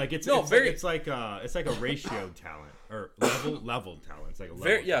there. Like it's like a ratioed talent or leveled talent. It's like a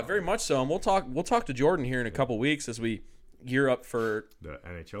level talent. Very much so. And we'll talk to Jordan here in a couple weeks as we gear up for The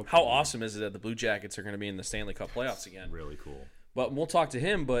NHL. how awesome is it that the Blue Jackets are going to be in the Stanley Cup playoffs again. Really cool. But we'll talk to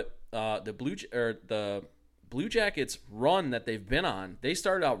him. But the Blue Jackets run that they've been on, they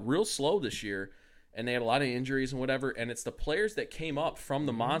started out real slow this year, and they had a lot of injuries and whatever. And it's the players that came up from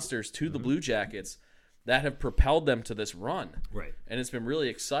the Monsters to the Blue Jackets that have propelled them to this run. Right. And it's been really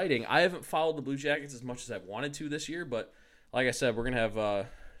exciting. I haven't followed the Blue Jackets as much as I've wanted to this year, but like I said, we're gonna have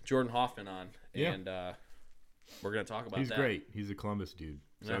Jordan Hoffman on, and we're gonna talk about that. He's great. He's a Columbus dude.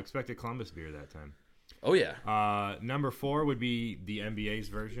 So Yeah. expect a Columbus beer that time. Oh yeah. Number 4 would be the NBA's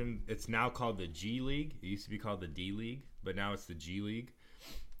version. It's now called the G League. It used to be called the D League, but now it's the G League.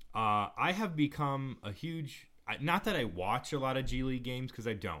 I have become a huge... Not that I watch a lot of G League games, because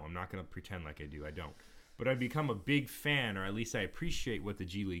I don't. I'm not going to pretend like I do. I don't. But I've become a big fan, or at least I appreciate what the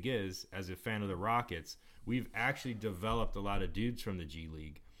G League is. As a fan of the Rockets, we've actually developed a lot of dudes from the G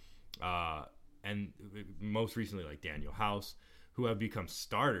League. And most recently, like Daniel House, who have become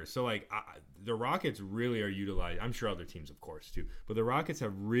starters. So, like, the Rockets really are utilized. I'm sure other teams, of course, too. But the Rockets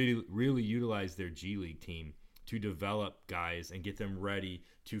have really, really utilized their G League team to develop guys and get them ready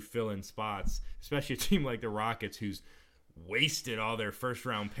to fill in spots, especially a team like the Rockets, who's wasted all their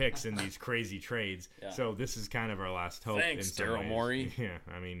first-round picks in these crazy trades. Yeah. So this is kind of our last hope. Thanks, Daryl Morey. Yeah,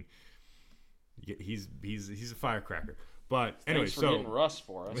 I mean, he's a firecracker. But anyway, thanks for getting Russ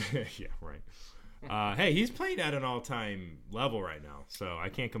for us. Yeah, right. Hey, he's playing at an all-time level right now, so I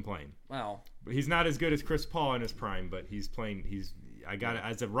can't complain. Wow. But he's not as good as Chris Paul in his prime, but he's playing.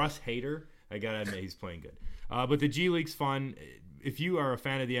 As a Russ hater, I gotta admit he's playing good. But the G League's fun. If you are a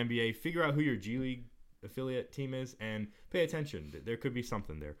fan of the NBA, figure out who your G League affiliate team is and pay attention. There could be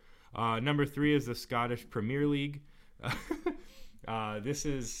something there. Number 3 is the Scottish Premier League. This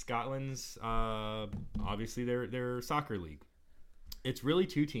is Scotland's, obviously their soccer league. It's really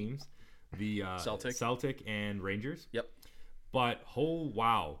 2 teams, the Celtic and Rangers. Yep. But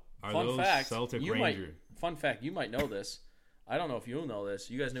wow, Are fun those fact, Celtic you Rangers? Fun fact, you might know this. I don't know if you'll know this.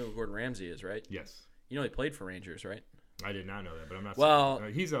 You guys know who Gordon Ramsay is, right? Yes. You know he played for Rangers, right? I did not know that, but I'm not. Well,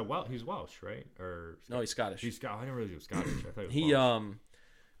 he's Welsh, right? Or no, he's Scottish. He's Scottish. I didn't realize he was Scottish. I thought he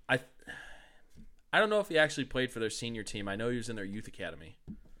I don't know if he actually played for their senior team. I know he was in their youth academy.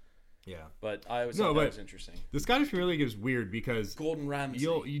 Yeah, but I always thought that was interesting. The Scottish Premier League is weird because Gordon Ramsay.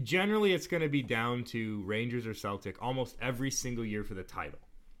 You generally it's going to be down to Rangers or Celtic almost every single year for the title,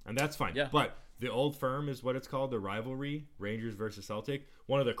 and that's fine. Yeah. But the Old Firm is what it's called, the rivalry, Rangers versus Celtic.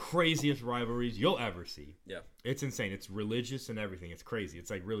 One of the craziest rivalries you'll ever see. Yeah, it's insane. It's religious and everything. It's crazy. It's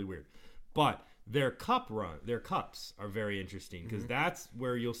like really weird. But their cups are very interesting because that's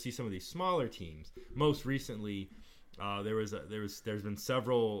where you'll see some of these smaller teams. Most recently. There's been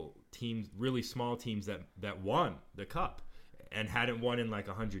several teams, really small teams that won the cup and hadn't won in like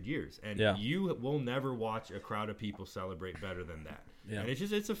 100 years. And you will never watch a crowd of people celebrate better than that. Yeah. And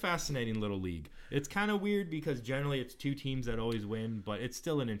it's a fascinating little league. It's kind of weird because generally it's two teams that always win, but it's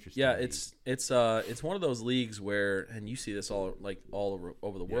still an interesting league. It's one of those leagues where, and you see this all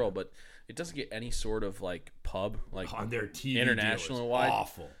over the world, but it doesn't get any sort of like pub like on their TV international wide.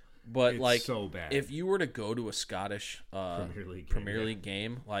 Awful. But it's like, so bad. If you were to go to a Scottish Premier League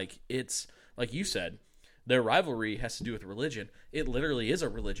game, like it's like you said, their rivalry has to do with religion. It literally is a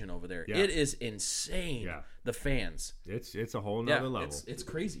religion over there. Yeah. It is insane. Yeah. The fans. It's a whole nother level. It's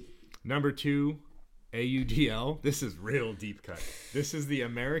crazy. Number 2, AUDL. This is real deep cut. This is the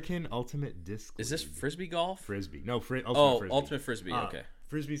American Ultimate Disc League. Is this Frisbee golf? Frisbee. No, Frisbee. Ultimate Frisbee. Okay.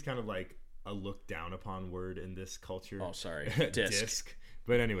 Frisbee's kind of like a look down upon word in this culture. Oh, sorry. Disc.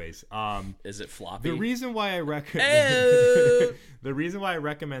 But anyways, is it floppy? The reason why I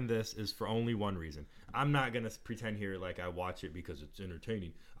recommend this is for only one reason. I'm not gonna pretend here like I watch it because it's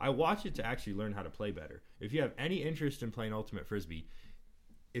entertaining. I watch it to actually learn how to play better. If you have any interest in playing Ultimate Frisbee,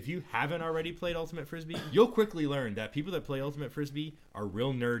 if you haven't already played Ultimate Frisbee, you'll quickly learn that people that play Ultimate Frisbee are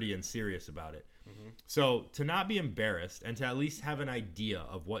real nerdy and serious about it. Mm-hmm. So to not be embarrassed and to at least have an idea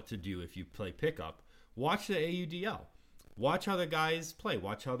of what to do if you play pickup, watch the AUDL. Watch how the guys play.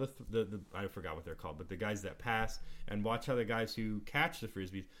 Watch how the I forgot what they're called, but the guys that pass, and watch how the guys who catch the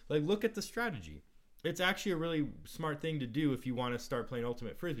Frisbees, like look at the strategy. It's actually a really smart thing to do if you want to start playing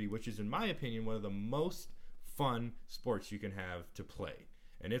Ultimate Frisbee, which is, in my opinion, one of the most fun sports you can have to play.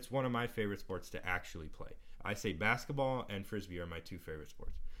 And it's one of my favorite sports to actually play. I say basketball and Frisbee are my two favorite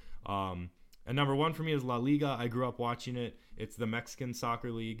sports. And number 1 for me is La Liga. I grew up watching it. It's the Mexican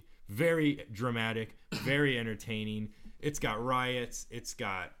soccer league. Very dramatic, very entertaining. It's got riots. It's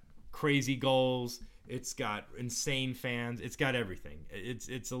got crazy goals. It's got insane fans. It's got everything.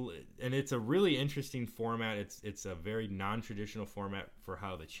 It's a really interesting format. It's a very non-traditional format for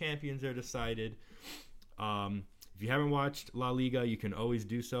how the champions are decided. If you haven't watched La Liga, you can always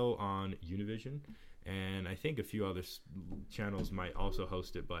do so on Univision, and I think a few other channels might also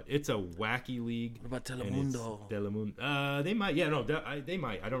host it. But it's a wacky league. What about Telemundo? Telemundo. They might. Yeah, no, they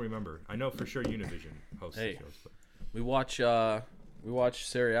might. I don't remember. I know for sure Univision hosts the shows. But. We watch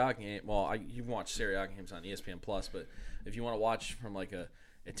Serie A game. Well, you can watch Serie A games on ESPN Plus, but if you want to watch from like a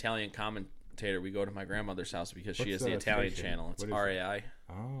Italian commentator, we go to my grandmother's house because she has the Italian channel. It's RAI.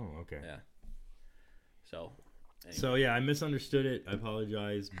 Oh, okay. Yeah. So. Anyway. So yeah, I misunderstood it. I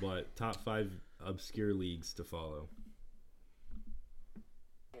apologize, but top 5 obscure leagues to follow.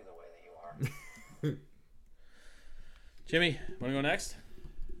 You're the way that you are. Jimmy, want to go next?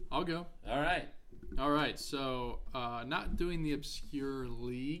 I'll go. All right, so not doing the obscure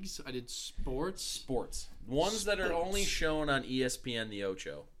leagues. I did sports. Ones that are only shown on ESPN The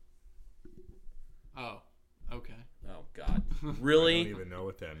Ocho. Oh, okay. Oh, God. Really? I don't even know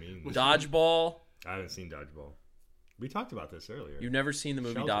what that means. Dodgeball. I haven't seen Dodgeball. We talked about this earlier. You've never seen the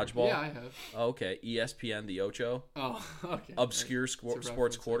movie Shelter. Dodgeball? Yeah, I have. Oh, okay. ESPN The Ocho. Oh, okay. Obscure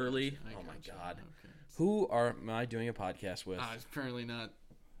Sports Quarterly. Oh, my God. Okay. Who am I doing a podcast with? Apparently not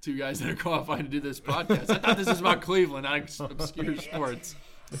two guys that are qualified to do this podcast. I thought this was about Cleveland, not obscure sports.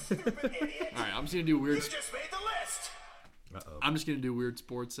 All right, I'm just going to do weird. You just made the list. Uh-oh. I'm just going to do weird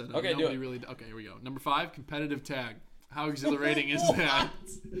sports. That okay, do it. Okay, here we go. Number 5, competitive tag. How exhilarating is that?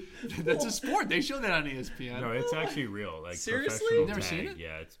 That's a sport. They show that on ESPN. No, it's actually real. Like seriously, you've never seen it?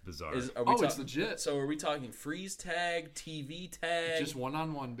 Yeah, it's bizarre. It's legit. So are we talking freeze tag, TV tag, just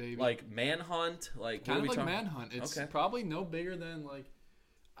one-on-one, baby? Like manhunt, like kind of like manhunt. It's probably no bigger than like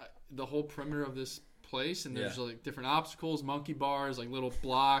the whole perimeter of this place, and there's like different obstacles, monkey bars, like little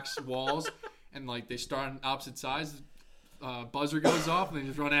blocks, walls, and like they start on opposite sides. Buzzer goes off, and they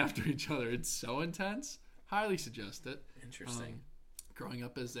just run after each other. It's so intense. Highly suggest it. Interesting. Growing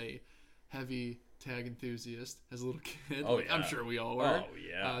up as a heavy tag enthusiast as a little kid. Oh, Like, yeah. I'm sure we all were. Oh,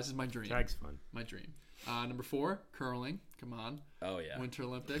 yeah. This is my dream. Tag's fun. My dream. Number 4, curling. Come on. Oh yeah. Winter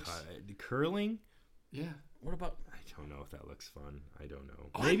Olympics. Curling? Yeah. What about I don't know if that looks fun. I don't know.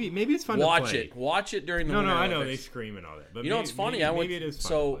 Maybe it's fun watch to play. it? Watch it during the No, Winter I know they Olympics. scream and all that. But You know what's funny? Maybe it is fun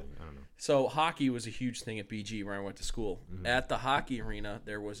so- to play. I don't know. So hockey was a huge thing at BG where I went to school. At the hockey arena,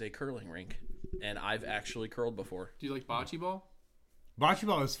 there was a curling rink, and I've actually curled before. Do you like bocce ball? Bocce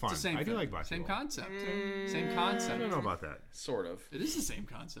ball is fun. It's the same I do thing. like bocce Same ball. concept. Same concept. I don't know about that. Sort of. It is the same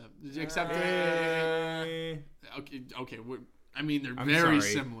concept. Except Eh, okay. I mean, they're I'm very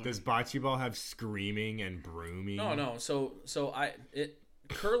sorry. similar. Does bocce ball have screaming and brooming? No. So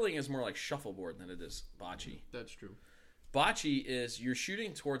curling is more like shuffleboard than it is bocce. That's true. Bocce is you're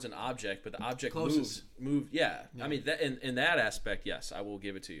shooting towards an object, but the object Closest. moves. Yeah. I mean, that, in that aspect, yes, I will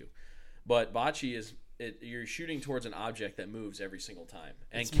give it to you. But bocce is you're shooting towards an object that moves every single time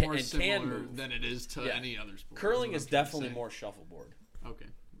and It's can, more and similar can move. than it is to Yeah. any other sport. Curling what is I'm trying to definitely say. more shuffleboard Okay.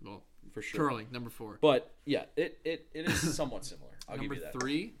 Well, for sure. curling, number 4. But yeah, it is somewhat similar. I'll Number give you that.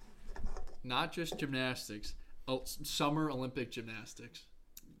 3, not just gymnastics, Summer Olympic gymnastics.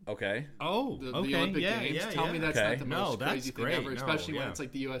 Okay. Oh, The okay. Olympic yeah, Games. yeah, Tell yeah. me that's Okay. not the No, most that's crazy thing great. ever, No, especially when yeah. it's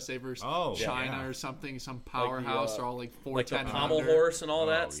like the USA versus Oh, China yeah. or something, some powerhouse or all like Like the 410 pommel under. horse and all Oh,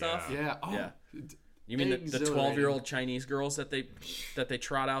 that stuff. Yeah. Oh, Yeah. You mean the exhilarating. 12-year-old Chinese girls that they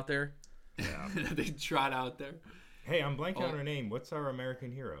trot out there? They trot out there. Hey, I'm blanking Oh. on her name. What's our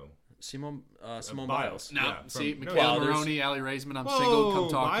American hero? Simone Biles. Biles. No, Yeah, see, from- Michaela no, there's- Maroney, Ali Raisman, I'm single. Come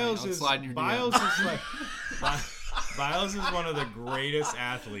talk Biles to me. I'll is slide in your Biles DM. is like Biles is one of the greatest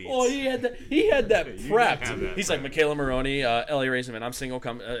athletes. Oh, he had that You prepped. have that He's like Michaela Maroney, Ellie Raisinman. I'm single.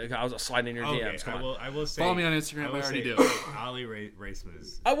 Come, I was sliding in your Okay, DMs. Come on. I will say. Follow me on Instagram, I will already say, do. Ali Raceman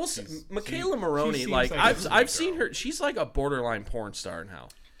is. I will say, Michaela Maroney. seems Like like a I've sweet seen girl. her. She's like a borderline porn star now.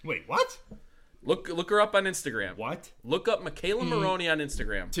 Wait, what? Look her up on Instagram. What? Look up Michaela Maroney on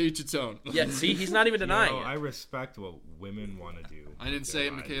Instagram. Teach its own. Yeah, see, he's not even denying No, I it. respect what women want to do. I didn't with say their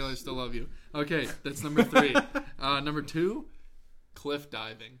it, lives. Michaela. I still love you. Okay, that's number 3. Number 2, cliff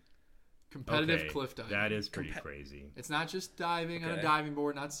diving. Competitive Okay, cliff diving. that is pretty crazy. It's not just diving on a Okay. diving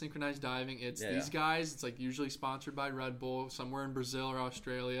board, not synchronized diving. It's Yeah. these guys. It's like usually sponsored by Red Bull, somewhere in Brazil or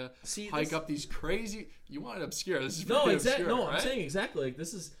Australia. See, hike this- up these crazy. You want it obscure? This is No, pretty exactly. obscure, No, I'm right? saying exactly. Like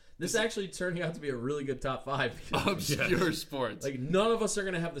this actually turning out to be a really good top 5. obscure sports. Like none of us are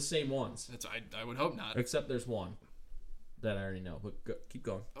gonna have the same ones, That's I would hope not. except there's one that I already know. But keep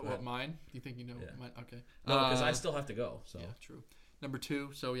going. Go What, ahead. mine? Do you think you know Yeah. mine? Okay. No, because I still have to go. So Yeah, true. Number 2,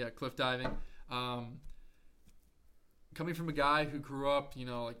 so yeah, cliff diving. Coming from a guy who grew up,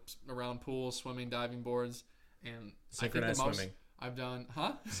 like around pools, swimming, diving boards, and Synchronized I think the most swimming. I've done,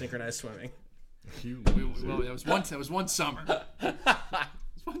 synchronized swimming. Well, that was one summer. It was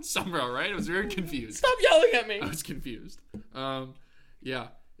one summer, all right. I was very confused. Stop yelling at me. I was confused. Yeah,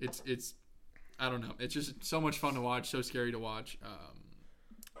 it's I don't know. It's just so much fun to watch, so scary to watch.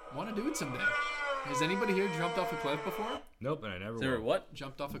 Want to do it someday. Has anybody here jumped off a cliff before? Nope, and I never There will. what?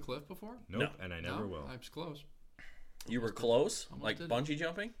 Jumped off a cliff before? Nope, No. and I never will. I was close. You were close, Almost like did. bungee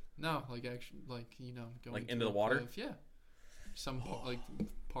jumping. No, like actually, going Like to into a the water? cliff. Yeah, some like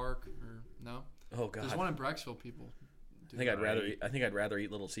park or no. Oh god. There's one in Brecksville. People. I think I'd rather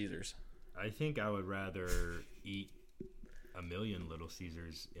eat Little Caesars. I think I would rather eat a million Little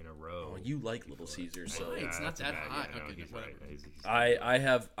Caesars in a row. Oh, you like Little Caesars, so It's not that's a that bad- high. yeah, no, Okay, he's whatever. right.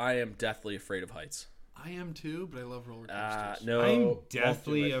 He's- I am deathly afraid of heights. I am too, but I love roller coasters. No, I'm won't do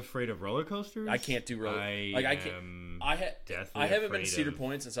deathly it. afraid of roller coasters. I can't do roller. I Like I can't. am deathly I haven't been to afraid Cedar of-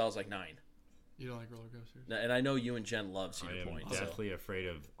 Point since I was like 9. You don't like roller coasters? And I know you and Jen love I Cedar am Point. So. deathly afraid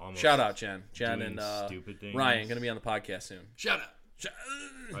of almost. Shout out Jen doing and stupid things. Ryan going to be on the podcast soon. Shut up.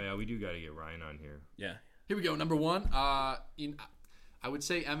 Oh yeah, we do got to get Ryan on here. Yeah. Here we go. Number 1. I would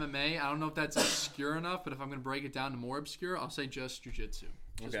say MMA. I don't know if that's obscure enough, but if I'm going to break it down to more obscure, I'll say just jiu-jitsu.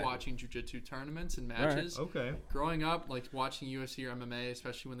 Just Okay. watching jiu-jitsu tournaments and right. matches. Okay. Growing up, like watching UFC or MMA,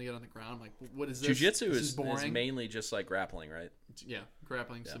 especially when they get on the ground, like, what is this? Jiu-jitsu This is boring. mainly just like grappling, right? Yeah,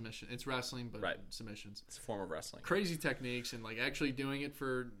 grappling, submission. It's wrestling, but Right. submissions. It's a form of wrestling. Crazy techniques and like actually doing it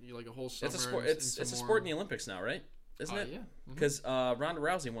for like a whole summer. It's a sport. and It's some a more- sport in the Olympics now, right? Isn't it? Yeah. Mhm. Because Ronda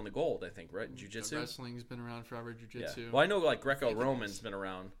Rousey won the gold, I think, right? Jiu-jitsu. Wrestling's been around forever. Yeah. Jiu-jitsu. Well, I know like Greco-Roman's been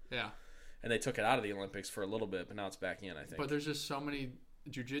around, Yeah. and they took it out of the Olympics for a little bit, but now it's back in. I think. But there's just so many.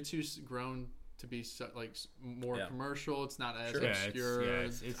 Jiu-jitsu's grown to be more Yeah. commercial. It's not as Sure. Yeah, it's- obscure.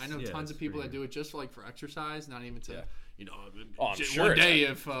 it's- I know yeah, tons of it's people pretty- that do it just for exercise, not even to Yeah. Oh, I'm sure one day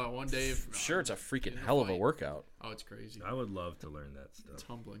it's if sure, it's a freaking in a hell of a fight. workout. Oh, it's crazy. I would love to learn that stuff. It's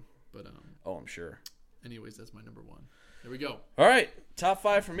humbling, but Oh, I'm sure. anyways, that's my number 1. There we go. All right, top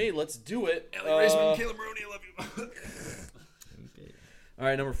 5 for me. Let's do it. Ellie Raceman, Caleb Maroney, I love you. Okay. All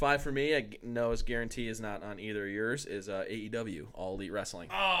right, number 5 for me. I know his guarantee is not on either of yours. Is AEW, All Elite Wrestling.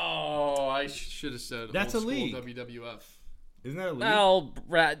 Oh, I should have said that's old a league. School WWF. Isn't that a league? Well,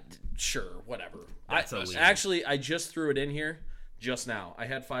 sure, whatever. That's a league. Actually, I just threw it in here just now. I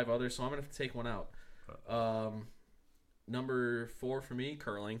had 5 others, so I'm gonna have to take one out. Number 4 for me,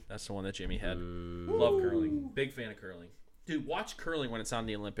 curling. That's the one that Jimmy had. Love curling. Big fan of curling. Dude, watch curling when it's on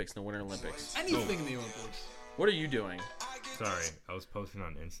the Olympics, the Winter Olympics. Anything in the Olympics. What are you doing? Sorry, I was posting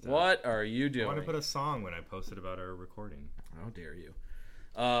on Insta. What are you doing? I want to put a song when I posted about our recording. How dare you?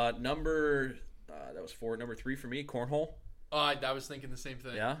 That was 4. Number 3 for me, cornhole. I was thinking the same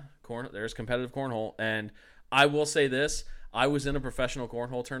thing. Yeah, there's competitive cornhole. And I will say this. I was in a professional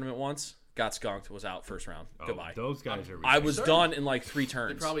cornhole tournament once. Got skunked, was out first round. Goodbye. Those guys are. I was done in like 3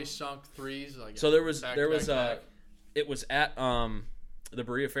 turns. They probably sunk 3s. Like so there was back. It was at the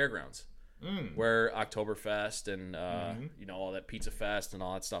Berea Fairgrounds where Oktoberfest and all that Pizza Fest and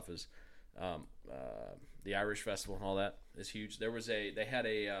all that stuff is, the Irish Festival and all that is huge. They had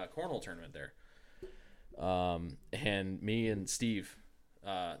a cornhole tournament there, and me and Steve,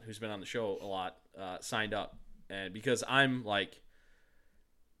 who's been on the show a lot, signed up, and because I'm like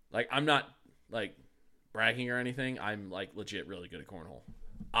I'm not like bragging or anything, I'm like legit really good at cornhole.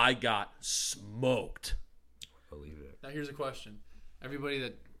 I got smoked. Believe it. Now here's a question: everybody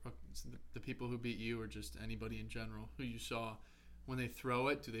the people who beat you, or just anybody in general who you saw, when they throw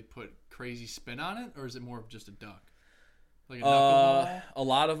it, do they put crazy spin on it, or is it more of just a duck? Like a knuckleball? A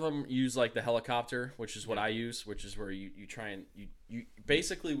lot of them use like the helicopter, which is what I use, which is where you try and you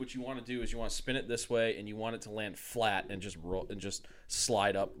basically what you want to do is you want to spin it this way and you want it to land flat and just roll and just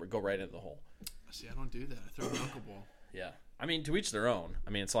slide up or go right into the hole. See, I don't do that. I throw a knuckleball. Yeah, I mean, to each their own. I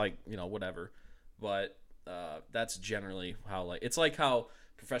mean, it's like, whatever, but that's generally how it's like how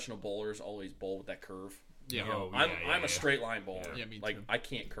professional bowlers always bowl with that curve. Yeah, I'm a straight line bowler. Yeah, me like too. I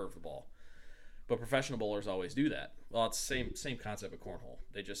can't curve the ball, but professional bowlers always do that. Well, it's the same concept of cornhole.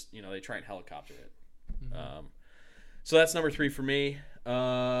 They just they try and helicopter it. Mm-hmm. So that's number 3 for me.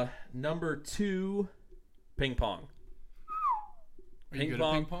 Number 2, ping pong. Are you good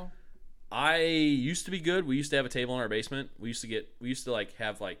at ping pong? I used to be good. We used to have a table in our basement. We used to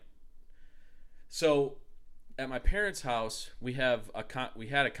have so at my parents' house, we had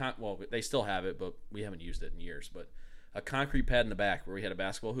well, they still have it, but we haven't used it in years, but a concrete pad in the back where we had a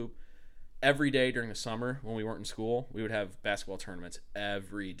basketball hoop. Every day during the summer when we weren't in school, we would have basketball tournaments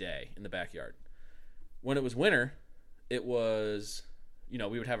every day in the backyard. When it was winter, it was, we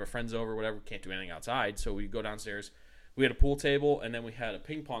would have our friends over, whatever, can't do anything outside, so we'd go downstairs. We had a pool table, and then we had a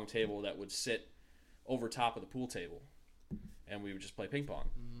ping pong table that would sit over top of the pool table, and we would just play ping pong.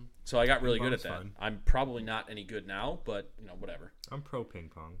 Mm-hmm. So I got really good at that. Fun. I'm probably not any good now, but whatever. I'm pro ping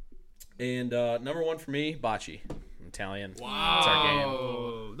pong. And number 1 for me, bocce. I'm Italian. Wow. It's our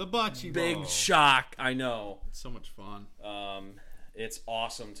game. The bocce ball. Big shock, I know. It's so much fun. It's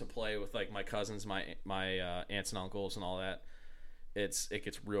awesome to play with like my cousins, my aunts and uncles and all that. It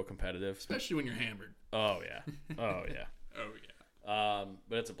gets real competitive. Especially when you're hammered. Oh, yeah. Oh, yeah. Oh, yeah.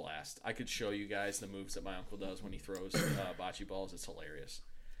 But it's a blast. I could show you guys the moves that my uncle does when he throws bocce balls. It's hilarious.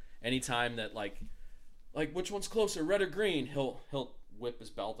 Anytime that like which one's closer, red or green, he'll whip his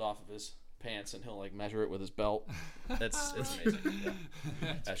belt off of his pants and he'll measure it with his belt. It's amazing.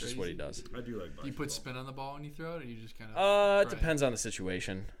 Yeah. That's just what he does. I do like bocce. Do you put spin on the ball when you throw it, or you just kind of? It depends on the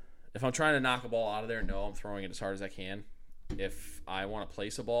situation. If I'm trying to knock a ball out of there, no, I'm throwing it as hard as I can. If I want to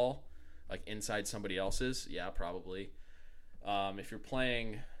place a ball like inside somebody else's, yeah, probably. If you're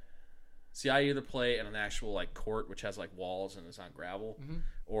playing, I either play in an actual like court which has like walls and it's on gravel,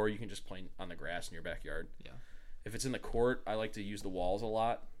 or you can just play on the grass in your backyard. Yeah. If it's in the court, I like to use the walls a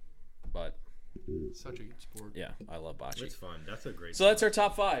lot, but such a good sport. Yeah, I love bocce. It's fun. That's a great. So that's our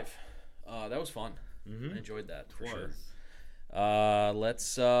top 5. That was fun. I enjoyed that for sure.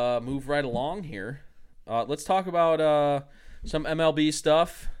 Let's move right along here. Let's talk about some MLB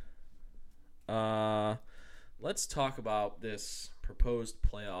stuff. Let's talk about this proposed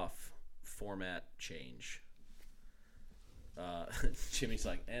playoff format change. Jimmy's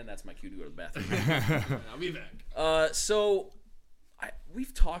like, and that's my cue to go to the bathroom. I'll be back. So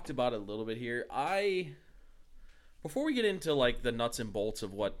we've talked about it a little bit here. Before we get into like the nuts and bolts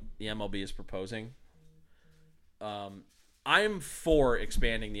of what the MLB is proposing, I'm for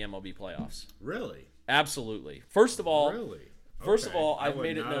expanding the MLB playoffs. Really? Absolutely. First of all, First of all, I've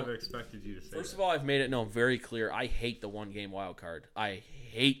made it known. Expected you to say First of all, I've made it known very clear. I hate the one-game wild card.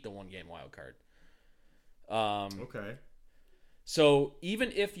 Okay. So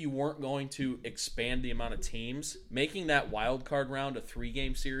even if you weren't going to expand the amount of teams, making that wild card round a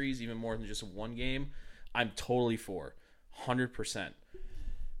 3-game series, even more than just a 1 game, I'm totally for 100%.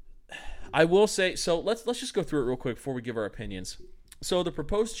 I will say, so let's just go through it real quick before we give our opinions. So the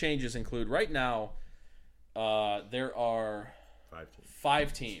proposed changes include, right now, there are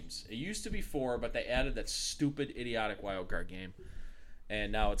 5 teams. It used to be 4, but they added that stupid, idiotic wild card game,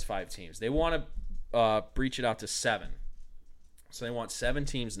 and now it's 5 teams. They want to breach it out to 7. So they want 7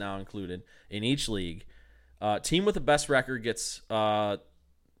 teams now included in each league. Team with the best record gets the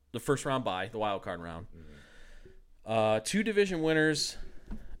first round bye, the wild card round. 2 division winners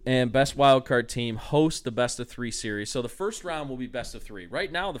and best wild card team host the best of 3 series. So the first round will be best of 3.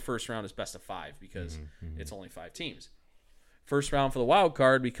 Right now, the first round is best of 5 because it's only 5 teams. First round for the wild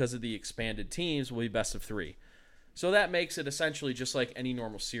card, because of the expanded teams, will be best of 3. So that makes it essentially just like any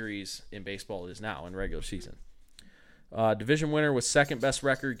normal series in baseball is now in regular season. Division winner with second best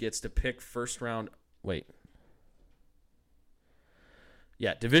record gets to pick first round.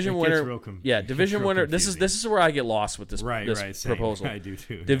 Division winner. Division winner. This is where I get lost with this proposal. I do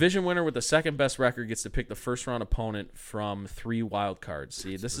too. Division winner with the second best record gets to pick the first round opponent from 3 wild cards.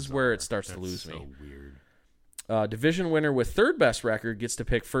 See, this is where it starts to lose me. Weird. Division winner with third best record gets to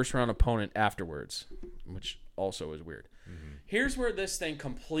pick first round opponent afterwards, which also is weird. Here's where this thing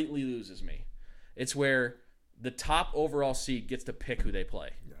completely loses me. It's where the top overall seed gets to pick who they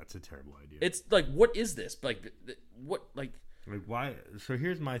play. Yeah, that's a terrible idea. It's like, what is this? Like, what? Like why? So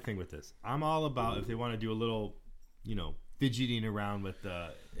here's my thing with this. I'm all about if they want to do a little, fidgeting around with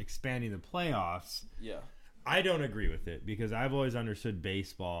expanding the playoffs. Yeah. I don't agree with it because I've always understood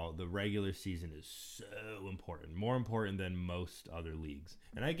baseball, the regular season is so important, more important than most other leagues.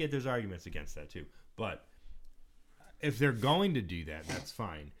 And I get there's arguments against that too. But if they're going to do that, that's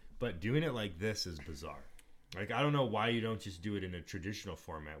fine. But doing it like this is bizarre. Like, I don't know why you don't just do it in a traditional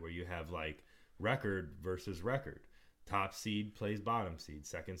format where you have, like, record versus record. Top seed plays bottom seed.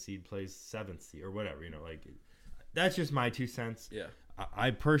 Second seed plays seventh seed or whatever. That's just my 2 cents. Yeah.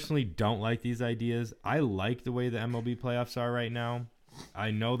 I personally don't like these ideas. I like the way the MLB playoffs are right now.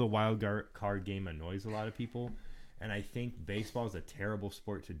 I know the wild card game annoys a lot of people, and I think baseball is a terrible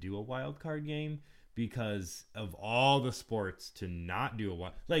sport to do a wild card game because of all the sports to not do a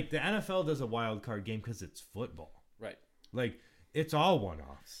wild. Like, the NFL does a wild card game because it's football. Right. Like, it's all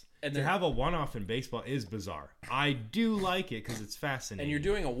one-offs. And to have a one-off in baseball is bizarre. I do like it because it's fascinating. And you're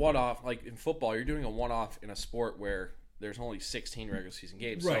doing a one-off, like in football, you're doing a one-off in a sport where there's only 16 regular season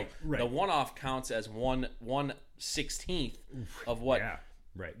games. Right. The one-off counts as 1/16th of what. Yeah.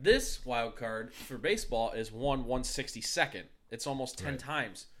 Right. This wild card for baseball is 1/162nd. It's almost 10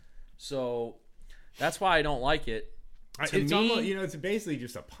 times. So that's why I don't like it. It's almost, it's basically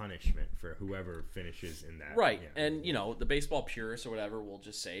just a punishment for whoever finishes in that. Right. Yeah. And, the baseball purists or whatever will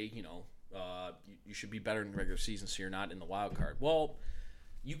just say, you should be better in the regular season so you're not in the wild card. Well,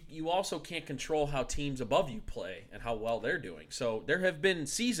 you also can't control how teams above you play and how well they're doing. So there have been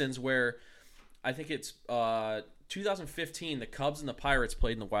seasons where I think it's 2015, the Cubs and the Pirates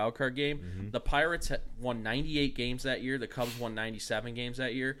played in the wild card game. Mm-hmm. The Pirates won 98 games that year. The Cubs won 97 games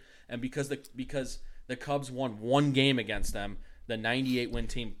that year. And because the Cubs won 1 game against them, the 98-win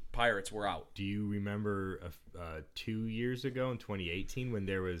team Pirates were out. Do you remember 2 years ago in 2018 when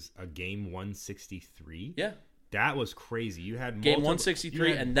there was a game 163? Yeah. That was crazy. You had game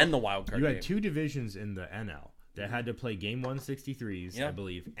 163 and then the wild card game. You had 2 divisions in the NL that had to play game 163s, I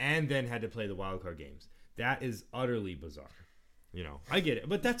believe, and then had to play the wild card games. That is utterly bizarre. I get it.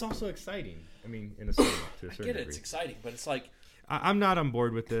 But that's also exciting. I mean, to a certain degree. I get it. It's exciting, but it's like... I'm not on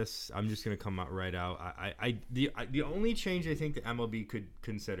board with this. I'm just going to come out right out. The only change I think the MLB could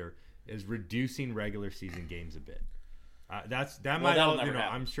consider is reducing regular season games a bit.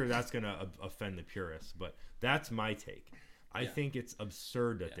 I'm sure that's going to offend the purists, but that's my take. I think it's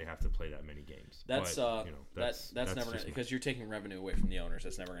absurd that they have to play that many games. That's never gonna, because you're taking revenue away from the owners.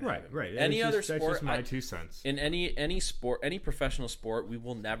 That's never going to happen. Right. Any other sport, that's just my 2 cents. In any sport, any professional sport, we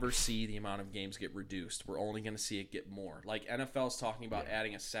will never see the amount of games get reduced. We're only going to see it get more. Like NFL's talking about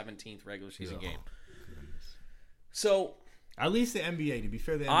adding a 17th regular season game. Goodness. So at least the NBA, to be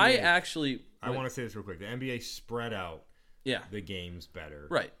fair, I want to say this real quick. The NBA spread out the games better.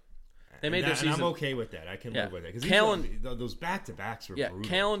 Right. They made their season. And I'm okay with that. I can live with it because those back-to-backs were brutal.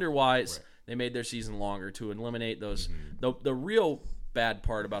 Calendar-wise, they made their season longer to eliminate those. Mm-hmm. The real bad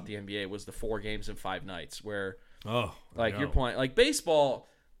part about the NBA was the 4 games in 5 nights, where you're playing like baseball.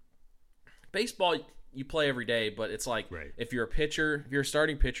 Baseball, you play every day, but it's like if you're a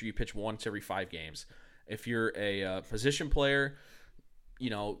starting pitcher, you pitch once every 5 games. If you're a position player,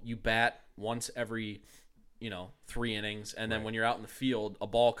 you bat once every 3 innings, and then when you're out in the field, a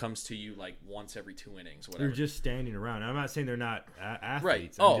ball comes to you like once every 2 innings. Whatever. They're just standing around. I'm not saying they're not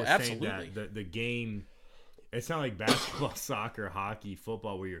athletes. Right. I'm just absolutely. saying that the game. It's not like basketball, soccer, hockey,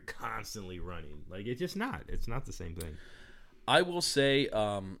 football, where you're constantly running. Like, it's just not. It's not the same thing. I will say,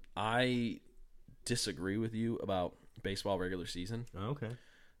 I disagree with you about baseball regular season. Oh, okay.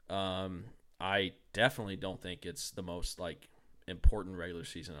 I definitely don't think it's the most like important regular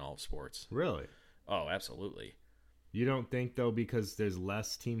season in all of sports. Really? Oh, absolutely. You don't think, though, because there's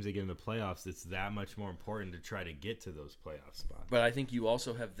less teams that get in the playoffs, it's that much more important to try to get to those playoff spots? But I think you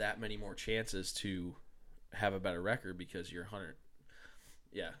also have that many more chances to have a better record because you're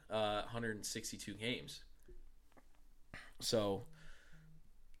 162 games. So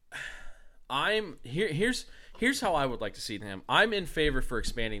here's how I would like to see them. I'm in favor for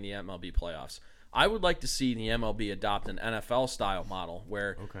expanding the MLB playoffs. I would like to see the MLB adopt an NFL style model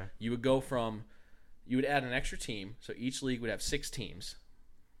where you would you would add an extra team, so each league would have 6 teams.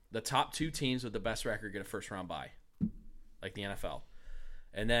 The top 2 teams with the best record get a first round bye, like the NFL.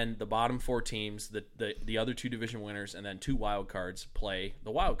 And then the bottom 4 teams, the other 2 division winners, and then 2 wild cards play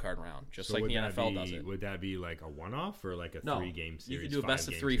the wild card round, just like the NFL does it. Would that be like a one-off or like a 3-game series? You could do a best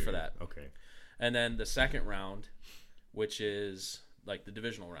of 3 for that. Okay. And then the second round, which is like the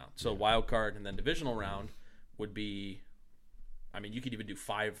divisional round. So wild card and then divisional round would be, I mean, you could even do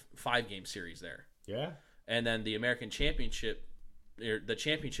 5-game series there. Yeah. And then the American Championship, the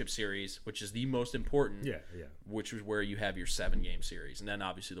championship series, which is the most important, which is where you have your 7-game series, and then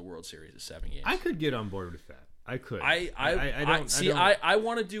obviously the World Series is 7 games. I could get on board with that. I could. I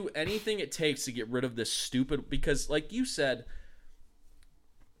want to do anything it takes to get rid of this stupid, because like you said,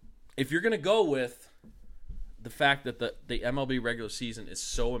 if you're going to go with the fact that the MLB regular season is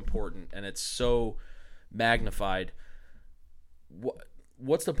so important and it's so magnified,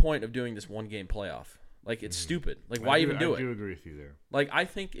 what's the point of doing this 1-game playoff? Like, it's stupid. Like, why even do it? I do agree with you there. Like, I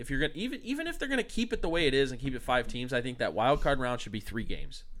think if you're gonna even if they're gonna keep it the way it is and keep it 5 teams, I think that wild card round should be 3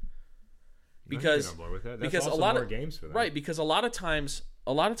 games. Because I'm on board with that. That's also a lot more of games for them. Right, because a lot of times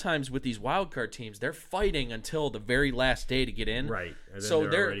with these wild card teams, they're fighting until the very last day to get in. Right. And then so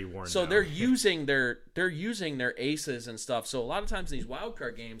they're already worn down. they're using their aces and stuff. So a lot of times in these wild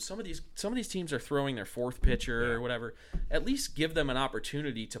card games, some of these teams are throwing their 4th pitcher or whatever. At least give them an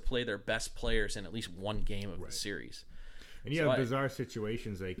opportunity to play their best players in at least 1 game of the series. And you have bizarre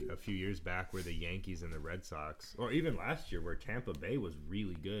situations like a few years back where the Yankees and the Red Sox, or even last year where Tampa Bay was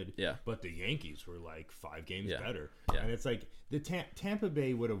really good, but the Yankees were like 5 games better. Yeah. And it's like the Tampa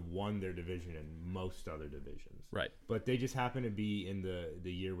Bay would have won their division in most other divisions. Right. But they just happened to be in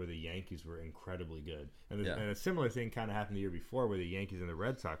the year where the Yankees were incredibly good. And a similar thing kind of happened the year before where the Yankees and the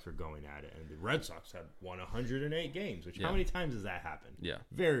Red Sox were going at it. And the Red Sox had won 108 games, which how many times does that happen? Yeah.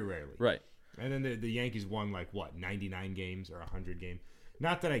 Very rarely. Right. And then the Yankees won 99 games or 100 games.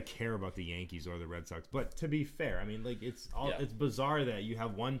 Not that I care about the Yankees or the Red Sox, but to be fair, I mean, like it's bizarre that you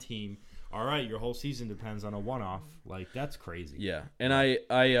have one team. All right, your whole season depends on a one-off. Like that's crazy. Yeah, and I'm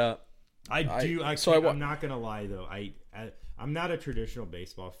not gonna lie though. I'm not a traditional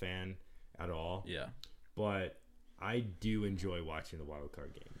baseball fan at all. Yeah, but I do enjoy watching the wild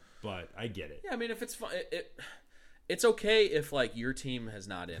card game. But I get it. Yeah, I mean, if it's fun, it's okay if like your team has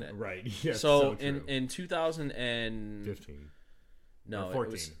not in it, right? Yeah. So in 2015, no,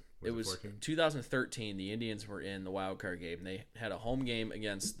 14. It was 2013. The Indians were in the wild card game. They had a home game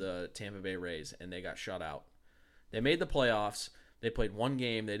against the Tampa Bay Rays, and they got shut out. They made the playoffs. They played 1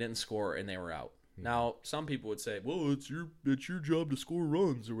 game. They didn't score, and they were out. Mm-hmm. Now, some people would say, "Well, it's your job to score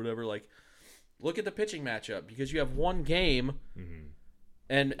runs or whatever." Like, look at the pitching matchup because you have 1 game,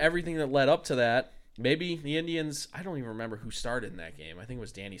 and everything that led up to that. Maybe the Indians, I don't even remember who started in that game. I think it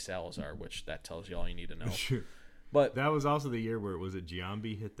was Danny Salazar, which that tells you all you need to know. But that was also the year where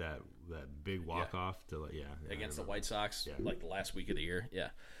Giambi hit that big walk-off to against the White Sox, like the last week of the year. Yeah.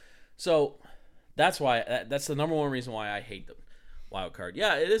 So that's why that's the number one reason why I hate the wild card.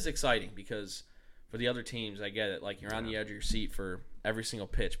 Yeah, it is exciting because for the other teams, I get it. Like you're on the edge of your seat for every single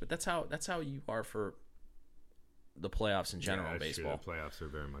pitch, but that's how you are for the playoffs in general in baseball. True. The playoffs are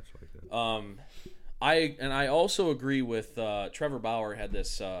very much like that. I also agree with Trevor Bauer had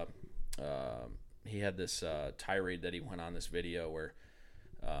this tirade that he went on this video where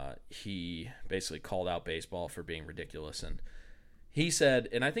he basically called out baseball for being ridiculous, and he said,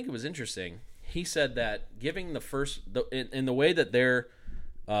 and I think it was interesting. He said that giving in the way that they're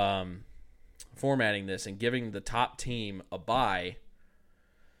formatting this and giving the top team a bye,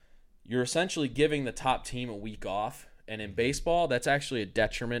 you're essentially giving the top team a week off. And in baseball, that's actually a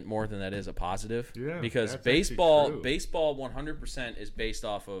detriment more than that is a positive. Yeah, because baseball 100% is based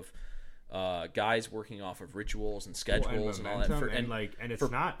off of guys working off of rituals and schedules and all that. And it's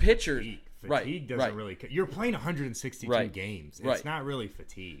not pitchers. Fatigue doesn't really. You're playing 162 games. It's not really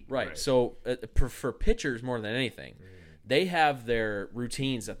fatigue. Right. So for pitchers more than anything, they have their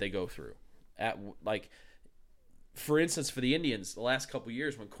routines that they go through. For instance, for the Indians, the last couple of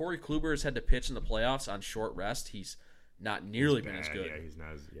years when Corey Kluber has had to pitch in the playoffs on short rest, he's not nearly been as good. Yeah, he's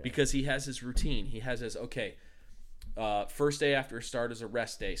not because he has his routine. He has his first day after a start is a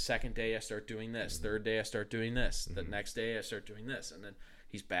rest day. Second day I start doing this. Third day I start doing this. The next day I start doing this, and then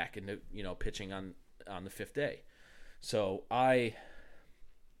he's back into pitching on the fifth day. So I'm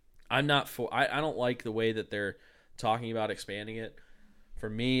not for. I don't like the way that they're talking about expanding it. For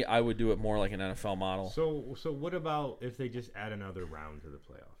me, I would do it more like an NFL model. So what about if they just add another round to the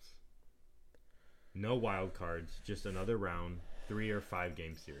playoffs? No wild cards, just another round, 3 or 5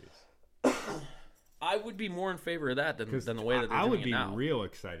 game series. I would be more in favor of that than the way that they're doing it now. I would be real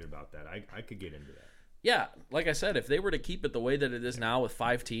excited about that. I could get into that. Yeah, like I said, if they were to keep it the way that it is now with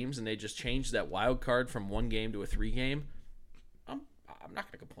 5 teams and they just changed that wild card from 1 game to a 3 game, I'm not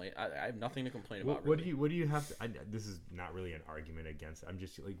going to complain. I have nothing to complain about. What do you have to? This is not really an argument against. I'm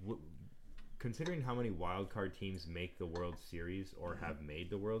just like, considering how many wild card teams make the World Series or have made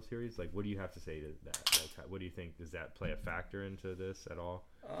the World Series, like, what do you have to say to that? Like, what do you think? Does that play a factor into this at all?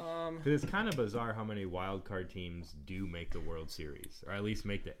 Because it's kind of bizarre how many wild card teams do make the World Series, or at least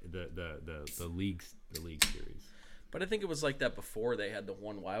make the league series. But I think it was like that before they had the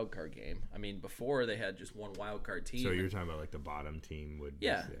 1 wild card game. I mean, before they had just 1 wild card team. So you're talking about like the bottom team would.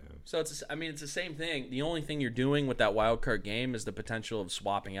 Yeah. So it's the same thing. The only thing you're doing with that wild card game is the potential of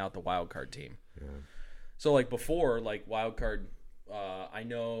swapping out the wild card team. Yeah. So like before, like wild card, I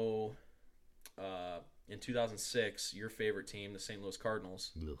know in 2006, your favorite team, the St. Louis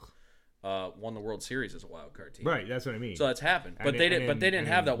Cardinals, won the World Series as a wild card team. Right, that's what I mean. So that's happened, but they didn't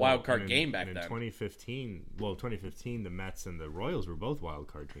have that wild card game back then. In 2015, the Mets and the Royals were both wild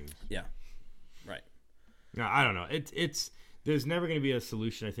card teams. Yeah, right. No, I don't know. It's there's never going to be a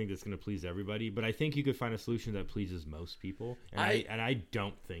solution I think that's going to please everybody, but I think you could find a solution that pleases most people. And I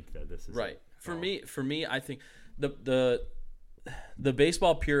don't think that this is right. For me, I think the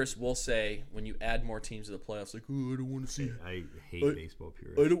baseball purists will say when you add more teams to the playoffs, like, oh, I don't want to see. I hate baseball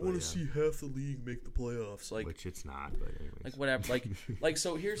purists. I don't want to see half the league make the playoffs. Like, which it's not, but anyways. Like whatever. Like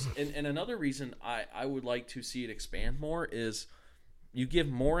so. Here's and another reason I would like to see it expand more is you give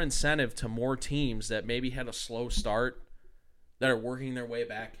more incentive to more teams that maybe had a slow start that are working their way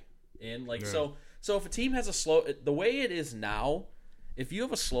back in. Like so if a team has the way it is now, if you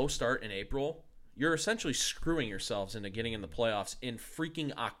have a slow start in April, you're essentially screwing yourselves into getting in the playoffs in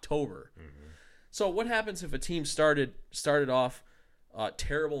freaking October. Mm-hmm. So what happens if a team started off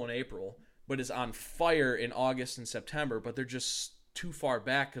terrible in April, but is on fire in August and September, but they're just too far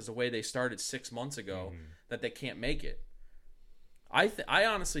back because the way they started 6 months ago that they can't make it? I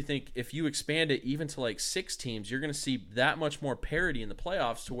honestly think if you expand it even to like 6 teams, you're going to see that much more parity in the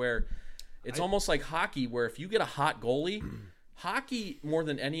playoffs to where it's almost like hockey, where if you get a hot goalie. Hockey, more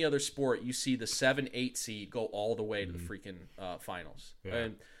than any other sport, you see the 7-8 seed go all the way to the freaking finals. Yeah.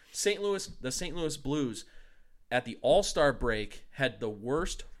 And the St. Louis Blues, at the All-Star break, had the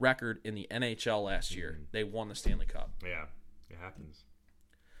worst record in the NHL last year. They won the Stanley Cup. Yeah, it happens.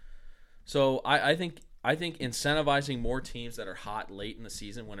 So I think incentivizing more teams that are hot late in the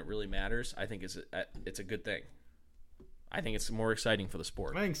season when it really matters, I think it's a good thing. I think it's more exciting for the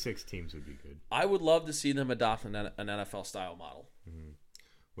sport. I think 6 teams would be good. I would love to see them adopt an NFL style model. Mm-hmm.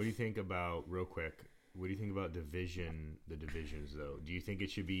 What do you think about, real quick, what do you think about the divisions, though? Do you think it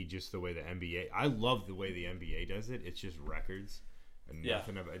should be just the way the NBA? I love the way the NBA does it. It's just records. And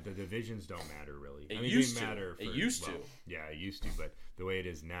nothing about the divisions don't matter, really. It used to. Yeah, it used to. But the way it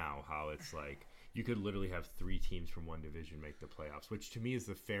is now, how it's like, you could literally have 3 teams from one division make the playoffs, which to me is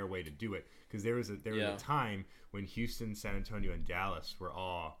the fair way to do it. Because there was a time when Houston, San Antonio, and Dallas were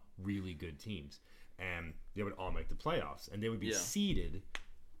all really good teams, and they would all make the playoffs, and they would be seeded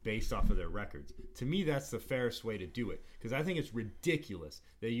based off of their records. To me, that's the fairest way to do it, because I think it's ridiculous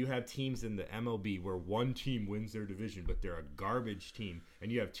that you have teams in the MLB where one team wins their division, but they're a garbage team,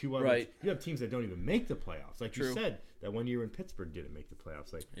 and you have 2 other you have teams that don't even make the playoffs. Like you said, that one year when Pittsburgh didn't make the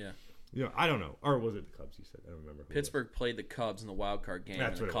playoffs. Like, you know, I don't know. Or was it the Cubs you said? I don't remember. Pittsburgh played the Cubs in the wild card game,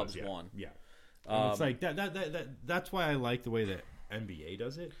 and the Cubs won. Yeah. It's like that's why I like the way that NBA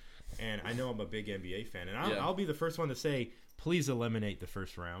does it. And I know I'm a big NBA fan, and I'll be the first one to say, please eliminate the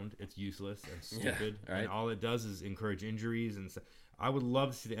first round. It's useless and stupid, and all it does is encourage injuries. And I would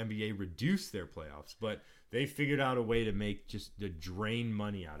love to see the NBA reduce their playoffs, but they figured out a way to make just to drain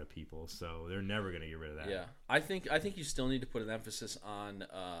money out of people, so they're never going to get rid of that. Yeah, I think you still need to put an emphasis on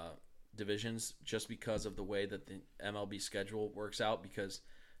divisions just because of the way that the MLB schedule works out, because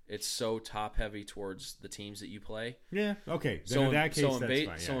it's so top heavy towards the teams that you play. Yeah. Okay. So in that case, that's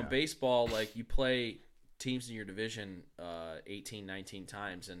fine. So in baseball, like, you play teams in your division 18, 19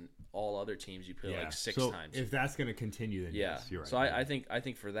 times, and all other teams you play like 6 times. If that's going to continue, then yes, you're right. So I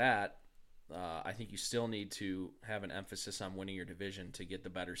think for that, I think you still need to have an emphasis on winning your division to get the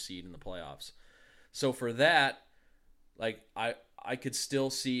better seed in the playoffs. So for that, like, I could still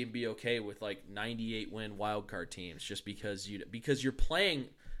see and be okay with like 98 win wild card teams, just because you're playing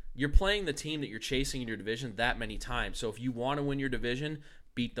the team that you're chasing in your division that many times. So if you want to win your division,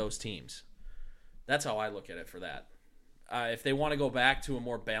 beat those teams. That's how I look at it for that. If they want to go back to a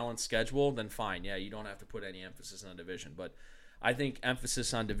more balanced schedule, then fine. Yeah, you don't have to put any emphasis on division. But I think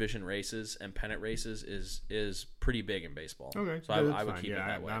emphasis on division races and pennant races is pretty big in baseball. Okay. So I would keep it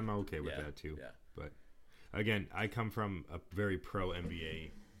that way. I'm okay with that too. Yeah. But again, I come from a very pro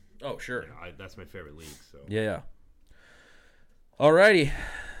NBA. Oh, sure. That's my favorite league. So yeah. Alrighty.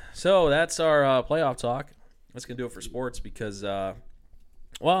 So that's our playoff talk. That's going to do it for sports because, the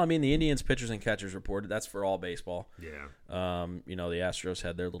Indians pitchers and catchers reported. That's for all baseball. Yeah. The Astros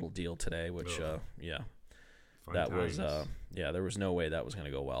had their little deal today, which, Fun that times. was, there was no way that was going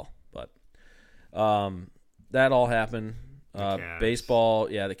to go well. But that all happened. Baseball,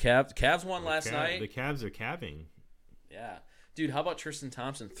 the Cavs won last night. The Cavs are calving. Yeah. Dude, how about Tristan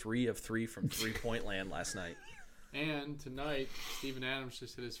Thompson, 3 of 3 from three-point land last night? And tonight, Steven Adams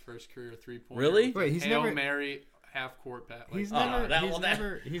just hit his first career 3-pointer. Really? Wait, he's Hail never Mary half-court bat. He's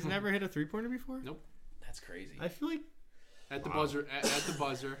never hit a 3-pointer before? Nope. That's crazy. I feel like At the buzzer. At the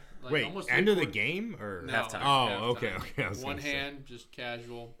buzzer. Like, wait, almost end of the game or No, halftime? Oh, halftime. okay. I was One gonna say. hand, just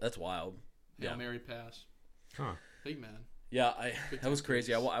casual. That's wild. Hail Yeah. Mary pass. Huh. Big man. Yeah, that was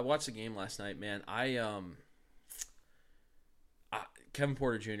crazy. I watched the game last night, man. Kevin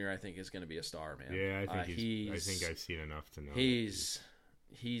Porter Jr. I think is going to be a star, man. Yeah, I think I've seen enough to know. He's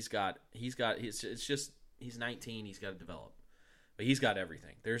 19. He's got to develop, but he's got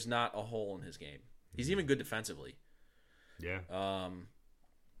everything. There's not a hole in his game. He's even good defensively. Yeah.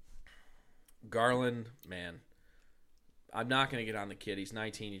 Garland, man, I'm not going to get on the kid. He's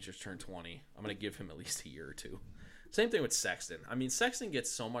 19. He just turned 20. I'm going to give him at least a year or two. Same thing with Sexton. I mean, Sexton gets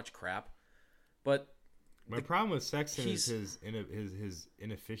so much crap, but my problem with Sexton is his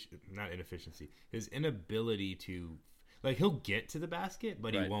inefficiency, his inability to, like, he'll get to the basket,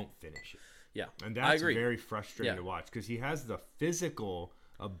 but he won't finish it. Yeah, and that's very frustrating to watch because he has the physical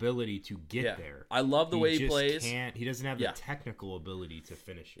ability to get there. I love the way he plays. He doesn't have the technical ability to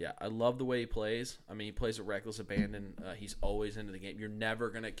finish it. Yeah, I love the way he plays. I mean, he plays with reckless abandon. He's always into the game. You're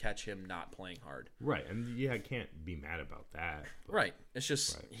never going to catch him not playing hard. Right, and I can't be mad about that. But, right. It's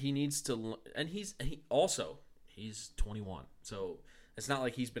just he needs to – and he's 21. So it's not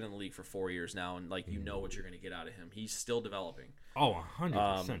like he's been in the league for 4 years now and, like, you know what you're going to get out of him. He's still developing. Oh,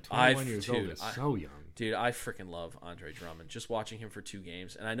 100%. 21 years old is so young. Dude, I freaking love Andre Drummond. Just watching him for 2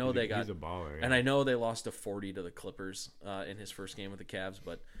 games, and I know he's a baller. Yeah. And I know they lost to 40 to the Clippers in his first game with the Cavs.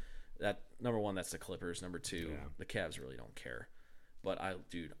 But that number 1, that's the Clippers. Number 2, the Cavs really don't care. But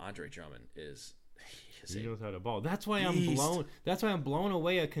Andre Drummond he knows how to ball. That's why I'm blown. That's why I'm blown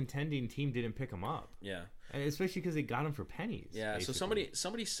away. A contending team didn't pick him up. Yeah, and especially because they got him for pennies. Yeah. Basically. So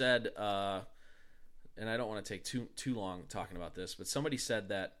somebody said, and I don't want to take too long talking about this, but somebody said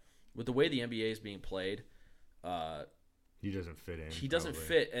that with the way the NBA is being played, he doesn't fit in. He doesn't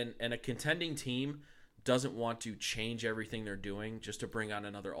fit, and a contending team doesn't want to change everything they're doing just to bring on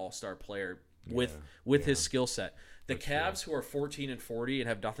another all-star player with his skill set. The Cavs, who are 14-40 and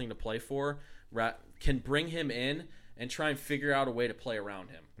have nothing to play for, can bring him in and try and figure out a way to play around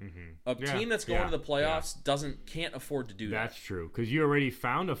him. Mm-hmm. A team that's going to the playoffs can't afford to do that. That's true, because you already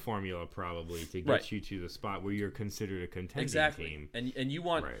found a formula probably to get you to the spot where you're considered a contending team. And you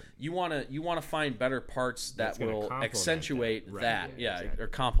want to find better parts that will accentuate that. Or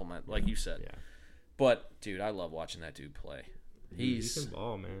complement, like you said. Yeah. But dude, I love watching that dude play. He can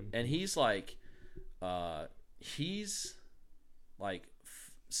ball, man. And he's like,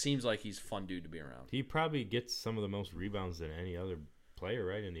 seems like he's a fun dude to be around. He probably gets some of the most rebounds than any other player,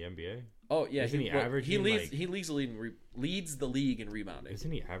 right, in the NBA. Oh yeah, he leads the league in rebounding. Isn't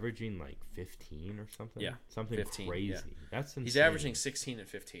he averaging like 15 or something? Yeah, something 15, crazy. Yeah. That's insane. He's averaging 16 and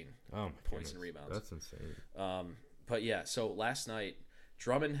 15 points and rebounds. That's insane. But yeah, so last night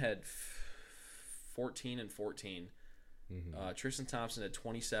Drummond had 14 and 14. Mm-hmm. Tristan Thompson had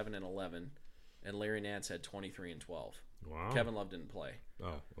 27 and 11, and Larry Nance had 23 and 12. Wow. Kevin Love didn't play.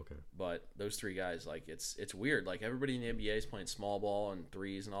 Oh, okay. But those 3 guys, like, it's weird. Like, everybody in the NBA is playing small ball and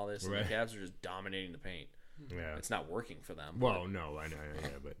threes and all this, and the Cavs are just dominating the paint. Yeah, it's not working for them. Well, no, I know,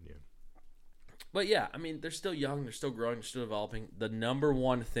 but yeah. But yeah, I mean, they're still young, they're still growing, they're still developing. The number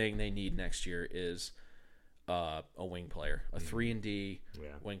one thing they need next year is a wing player, a 3-and-D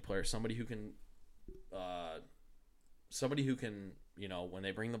wing player, somebody who can, when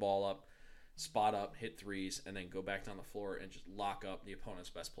they bring the ball up, spot up, hit threes, and then go back down the floor and just lock up the opponent's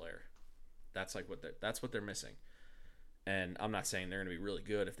best player. That's what they're missing. And I'm not saying they're going to be really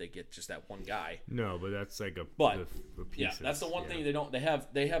good if they get just that one guy. No, but that's like a piece. That's the one thing they don't. They have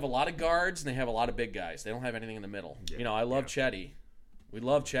a lot of guards and they have a lot of big guys. They don't have anything in the middle. Yeah, I love Chetty. We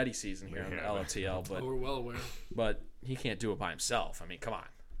love Chetty season here on the LFTL, but we're well aware. But he can't do it by himself. I mean, come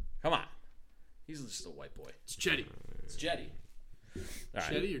on. He's just a white boy. It's Chetty. It's Jetty. All right.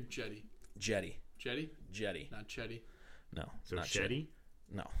 Chetty or Jetty? Jetty. Jetty? Jetty. Not Chetty. No. So not Shetty?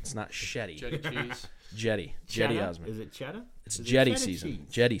 No, it's not Shetty. Jetty cheese. Jetty Osmond. Is it cheddar? It's Jetty season. Cheese?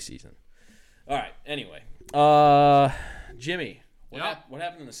 Jetty season. All right. Anyway, Jimmy, what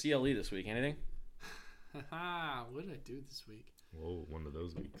happened in the CLE this week? Anything? What did I do this week? Whoa, one of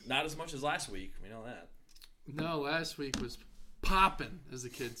those weeks. Not as much as last week. We know that. No, last week was popping, as the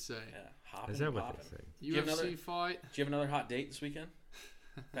kids say. Yeah, hopping. Is that what they say? UFC fight. Did you have another hot date this weekend?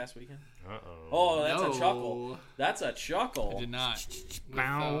 Past weekend? Uh-oh. Oh, that's a chuckle. That's a chuckle. I did not. With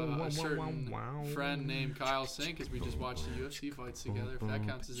a certain friend named Kyle Sink, because we just watched the UFC fights together, if that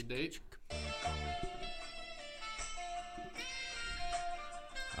counts as a date.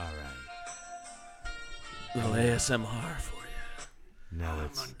 All right. Little ASMR for you. Now I'm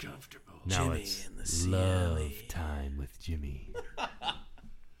it's uncomfortable. now Jimmy it's in the love CLE. time with Jimmy.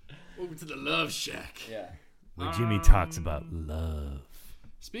 Welcome to the Love Shack. Yeah. Where Jimmy talks about love.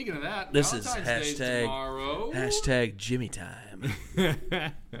 Speaking of that, This is Valentine's Day tomorrow. hashtag Jimmy time.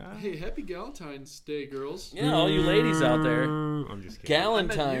 Hey, happy Valentine's Day, girls. Yeah, all you ladies out there. I'm just kidding.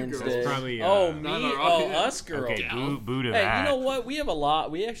 Galentine's girls. Day. Probably, me. not our Oh, audience. us girls. Okay, boo to Hey, that. you know what? We have a lot.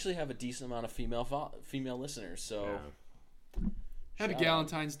 We actually have a decent amount of female listeners. So Happy Shout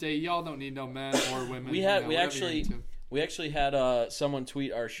Valentine's Day. Y'all don't need no men or women. we actually had someone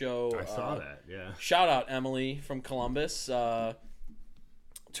tweet our show. I saw that, yeah. Shout out Emily from Columbus.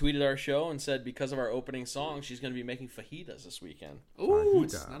 Tweeted our show and said because of our opening song, she's going to be making fajitas this weekend. Ooh,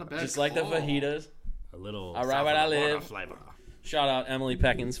 it's not a bad Just like the call. fajitas. A little All right, where I live. flavor. Shout out Emily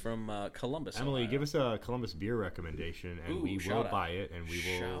Peckins from Columbus. Emily, Ohio. give us a Columbus beer recommendation, and Ooh, we will shout out. buy it, and we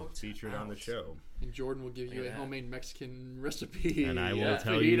will Shout feature it on the out. show. And Jordan will give you Look a at that. homemade Mexican recipe. And I will Yeah.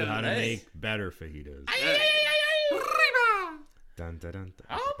 tell you how to Hey. make better fajitas. Dun, dun, dun, dun.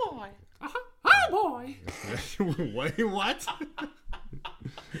 Oh boy. Oh boy! What?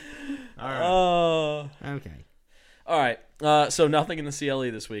 All right. Okay. All right. So nothing in the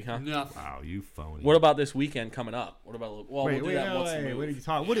CLE this week, huh? Nothing. Wow, you phony. What about this weekend coming up? What about? Well, Wait, we'll do that once. what are you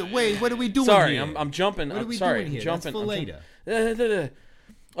talking? What are we doing Sorry, here? I'm jumping. What are I'm we sorry. doing here? Jumping. That's for I'm later.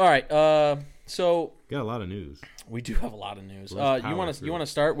 All right. So Got a lot of news. we do have a lot of news. Let's You power want through to it.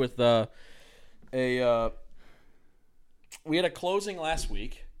 start with we had a closing last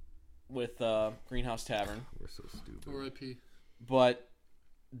week with Greenhouse Tavern, We're so stupid. R.I.P. but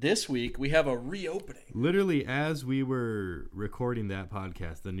this week we have a reopening. Literally, as we were recording that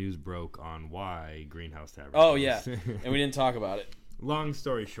podcast, the news broke on why Greenhouse Tavern. Oh closed. yeah, and we didn't talk about it. Long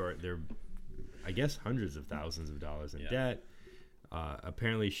story short, they're, I guess, hundreds of thousands of dollars in debt.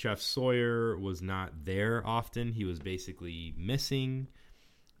 Apparently, Chef Sawyer was not there often. He was basically missing,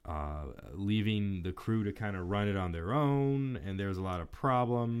 leaving the crew to kind of run it on their own, and there was a lot of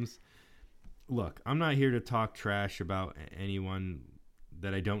problems. Look, I'm not here to talk trash about anyone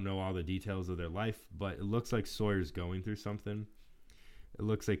that I don't know all the details of their life, but it looks like Sawyer's going through something. It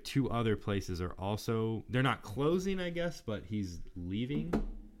looks like two other places are also, they're not closing, I guess, but he's leaving.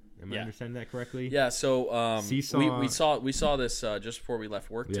 Am I understanding that correctly? Yeah, so Seesaw. we saw this just before we left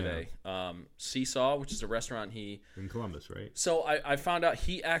work today. Seesaw, which is a restaurant he. In Columbus, right? So I found out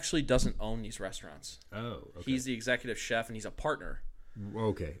he actually doesn't own these restaurants. Oh, okay. He's the executive chef and he's a partner.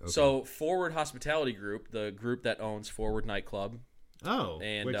 Okay. So Forward Hospitality Group, the group that owns Forward Nightclub, Oh,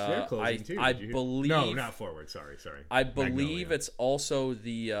 and which they're closing too. I did you hear? believe No, not Forward. Sorry. I believe Magnolia. it's also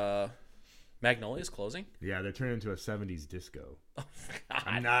the Magnolia's closing. Yeah, they're turning into a 70s disco.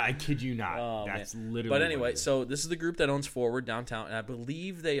 I kid you not. Oh, That's man. literally. But what anyway, it is. so this is the group that owns Forward downtown, and I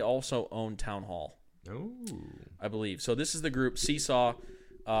believe they also own Town Hall. Oh, I believe so. This is the group Seesaw.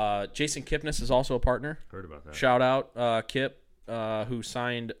 Jason Kipnis is also a partner. heard about that. Shout out Kip, who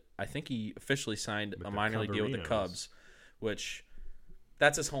signed. I think he officially signed With a the minor league deal with the Cubs. Cubs, which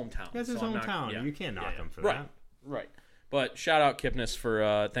that's his hometown. That's his so I'm not- hometown. yeah. You can't knock him for Right. that. Right. But shout out Kipnis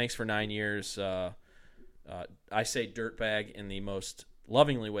for thanks for 9 years. I say dirtbag in the most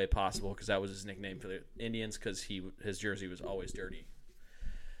lovingly way possible because that was his nickname for the Indians because his jersey was always dirty.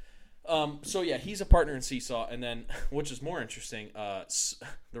 So yeah, he's a partner in Seesaw, and then which is more interesting,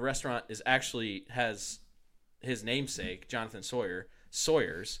 the restaurant has his namesake, Jonathan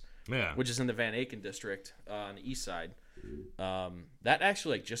Sawyer's, which is in the Van Aken district on the east side. That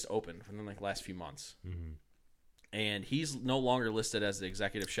actually just opened within the last few months. Mm-hmm. And he's no longer listed as the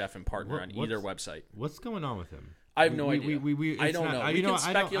executive chef and partner on either website. What's going on with him? I have no idea. I don't know. We can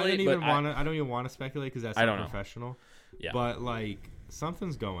speculate, I don't even want to speculate because that's not professional. Yeah. But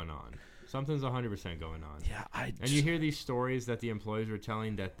something's going on. Something's 100% going on. Yeah, and you hear these stories that the employees were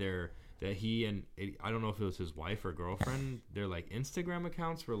telling that he and I don't know if it was his wife or girlfriend, their Instagram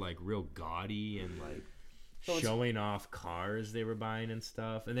accounts were real gaudy and showing off cars they were buying and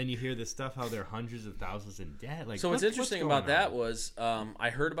stuff. And then you hear this stuff how they're hundreds of thousands in debt. So what's interesting about that was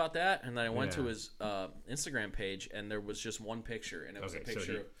I heard about that, and then I went to his Instagram page, and there was just one picture, and it was a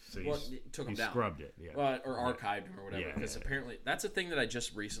picture. He took him down, scrubbed it, or archived him or whatever. Because apparently that's a thing that I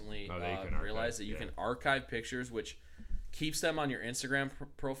just recently realized that you can archive pictures, which keeps them on your Instagram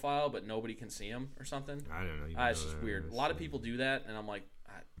profile, but nobody can see them or something. I don't know. It's just weird. A lot of people do that, and I'm like,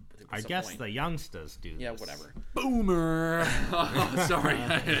 I guess the youngsters do. Yeah, whatever. Boomer. Oh, sorry.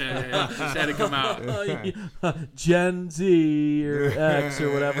 Just had to come out. Gen Z or X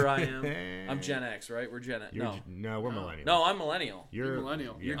or whatever I am. I'm Gen X, right? We're Gen X. No, we're millennial. No, I'm millennial. You're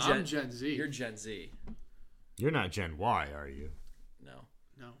millennial. I'm Gen Z. You're Gen Z. You're not Gen Y, are you? No.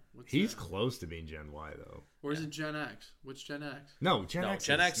 He's close to being Gen Y, though. Or is it Gen X? What's Gen X? No, Gen X.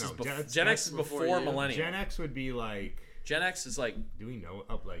 Gen X is before millennial. Gen X would be Gen X is do we know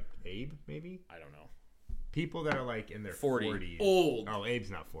Abe maybe? I don't know. People that are in their 40s. Old. Oh, Abe's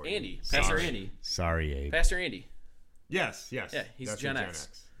not 40. Andy. Pastor Andy. Sorry, Abe. Pastor Andy. Yes. Yeah, he's Gen X.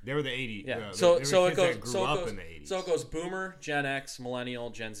 They were the 80s. Yeah. So it goes in the 80s. So it goes Boomer, Gen X, Millennial,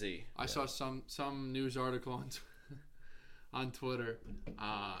 Gen Z. I saw some news article on Twitter,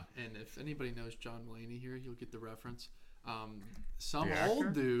 and if anybody knows John Mulaney here, you'll get the reference. Some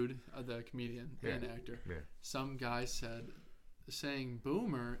old dude, the comedian and actor, some guy said saying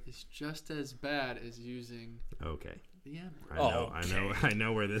boomer is just as bad as using the N-word. I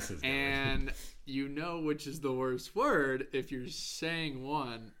know where this is going. And you know which is the worst word if you're saying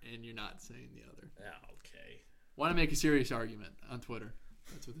one and you're not saying the other. Okay. Want to make a serious argument on Twitter.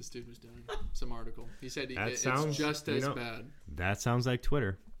 That's what this dude was doing. Some article. He said it's just as bad. That sounds like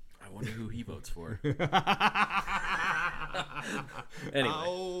Twitter. I wonder who he votes for. Anyway.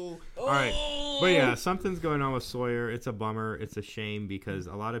 All right. But yeah, something's going on with Sawyer. It's a bummer. It's a shame because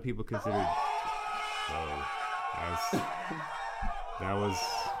a lot of people considered... That was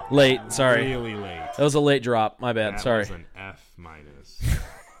late. Sorry. Really late. That was a late drop. My bad. Sorry. That was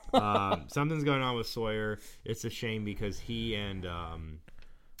an F-. Something's going on with Sawyer. It's a shame because he and...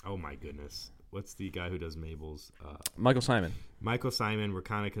 oh, my goodness. What's the guy who does Mabel's? Michael Simon. Michael Simon were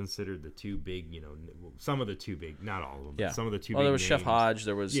kind of considered the two big, some of the two big, not all of them, but some of the two big there was names. Chef Hodge.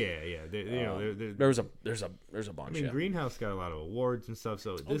 There was there's a bunch. I mean, Greenhouse got a lot of awards and stuff.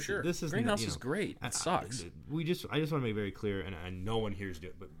 So this is Greenhouse is great. It sucks. I just want to make very clear, and no one here's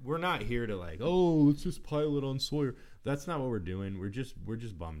doing, but we're not here to let's just pile it on Sawyer. That's not what we're doing. We're just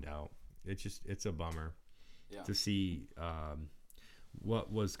bummed out. It's a bummer to see.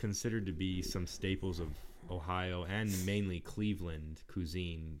 What was considered to be some staples of Ohio and mainly Cleveland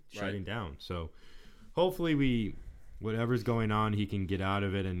cuisine shutting down. So hopefully whatever's going on, he can get out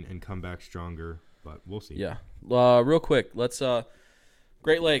of it and come back stronger, but we'll see. Yeah. Real quick, let's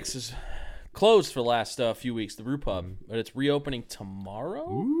Great Lakes is closed for the last few weeks, the Brew Pub, but it's reopening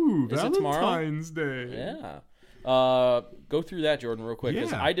tomorrow. Ooh, is Valentine's it tomorrow? Day. Yeah. Go through that, Jordan, real quick,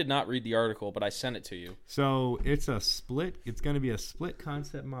 because I did not read the article, but I sent it to you. So it's going to be a split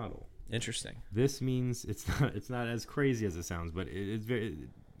concept model. Interesting. This means it's not as crazy as it sounds, but it's very.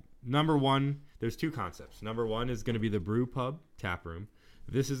 Number one, there's two concepts. Number one is going to be the Brew Pub tap room.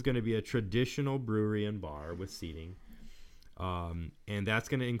 This is going to be a traditional brewery and bar with seating, and that's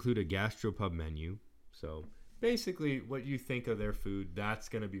going to include a gastropub menu. So basically, what you think of their food, that's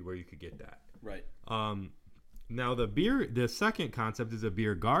going to be where you could get that. Right. Now the second concept is a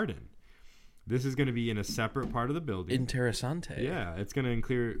beer garden. This is going to be in a separate part of the building. Interessante. Yeah, it's going to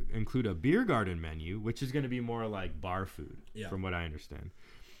include a beer garden menu, which is going to be more like bar food, from what I understand.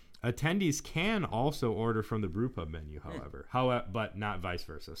 Attendees can also order from the brew pub menu, however, but not vice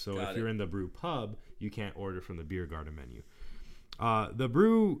versa. So if you're in the brew pub, you can't order from the beer garden menu.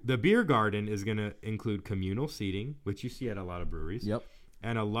 The beer garden is going to include communal seating, which you see at a lot of breweries. Yep.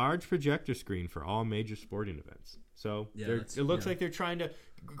 And a large projector screen for all major sporting events. So it looks like they're trying to...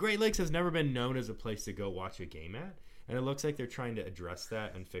 Great Lakes has never been known as a place to go watch a game at. And it looks like they're trying to address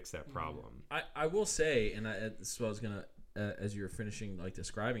that and fix that problem. I will say, and this is what I was going to as you're finishing like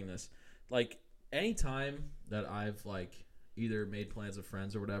describing this, like anytime that I've like either made plans with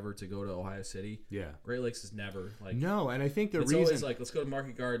friends or whatever to go to Ohio City, Great Lakes is never like no, and I think the it's reason always like let's go to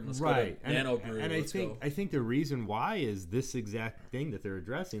Market Garden, let's go to Nano Brew, and I think the reason why is this exact thing that they're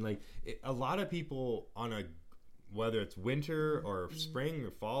addressing. Like a lot of people on a whether it's winter or spring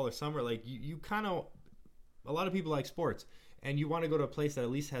or fall or summer, like you kind of a lot of people like sports. And you want to go to a place that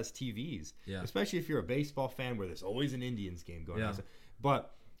at least has TVs, especially if you're a baseball fan where there's always an Indians game going on.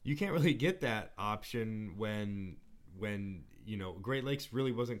 But you can't really get that option when Great Lakes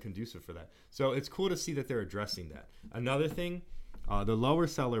really wasn't conducive for that. So it's cool to see that they're addressing that. Another thing, the Lower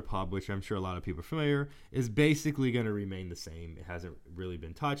Cellar Pub, which I'm sure a lot of people are familiar, is basically going to remain the same. It hasn't really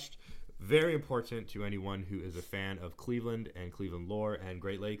been touched. Very important to anyone who is a fan of Cleveland and Cleveland lore and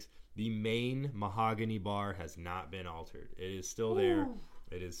Great Lakes. The main mahogany bar has not been altered. It is still there.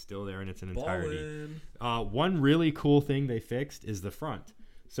 It is still there in its entirety. One really cool thing they fixed is the front.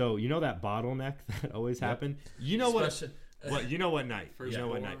 So you know that bottleneck that always happened? You know what night?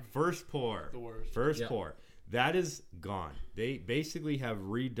 First pour. The worst. First pour. That is gone. They basically have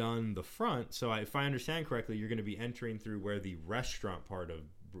redone the front. So if I understand correctly, you're going to be entering through where the restaurant part of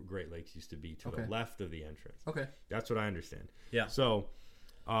Great Lakes used to be to the left of the entrance. Okay. That's what I understand. Yeah. So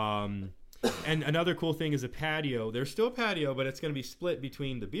and another cool thing is a patio. There's still a patio, but it's going to be split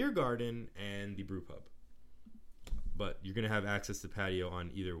between the beer garden and the brew pub. But you're going to have access to patio on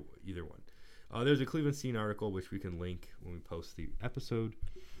either one. There's a Cleveland Scene article, which we can link when we post the episode.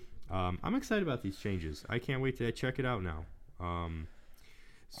 I'm excited about these changes. I can't wait to check it out now.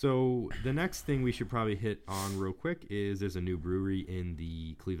 So the next thing we should probably hit on real quick is there's a new brewery in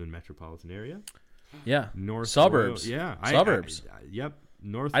the Cleveland metropolitan area. Yeah. North Suburbs. Royal, Suburbs. Yep.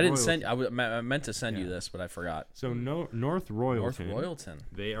 North. I didn't send. I meant to send you this, but I forgot. So North Royalton.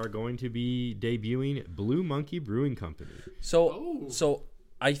 They are going to be debuting Blue Monkey Brewing Company. So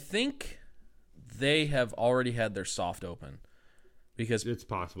I think they have already had their soft open because it's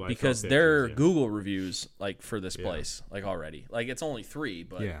possible because their Google reviews like for this place like already like it's only 3,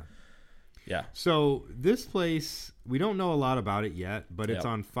 but yeah. So this place we don't know a lot about it yet, but it's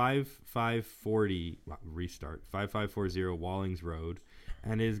on 5540 Wallings Road.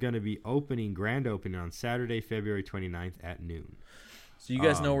 And it is going to be grand opening on Saturday, February 29th at noon. So you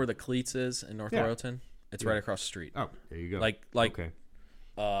guys know where the Cleats is in North Royalton? It's right across the street. Oh, there you go. Like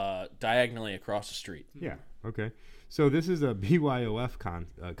diagonally across the street. Yeah, okay. So this is a BYOF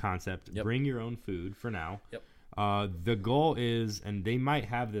concept. Yep. Bring your own food for now. Yep. The goal is, and they might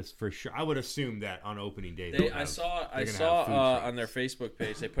have this for sure. I would assume that on opening day. I saw on their Facebook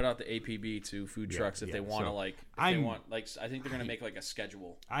page they put out the APB to food trucks if they want to I think they're gonna make like a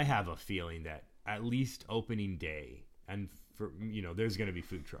schedule. I have a feeling that at least opening day and for there's gonna be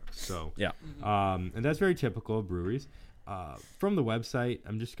food trucks. So and that's very typical of breweries. From the website,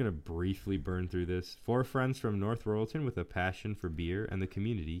 I'm just going to briefly burn through this. 4 friends from North Royalton with a passion for beer and the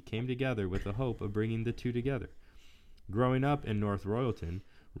community came together with the hope of bringing the two together. Growing up in North Royalton,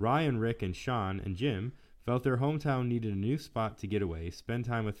 Ryan, Rick, and Sean and Jim felt their hometown needed a new spot to get away, spend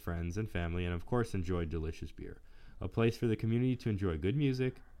time with friends and family, and of course enjoy delicious beer. A place for the community to enjoy good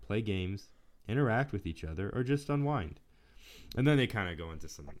music, play games, interact with each other, or just unwind. And then they kind of go into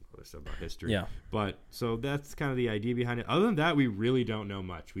some other stuff about history. Yeah. But so that's kind of the idea behind it. Other than that, we really don't know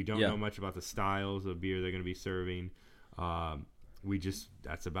much. We don't know much about the styles of beer they're going to be serving.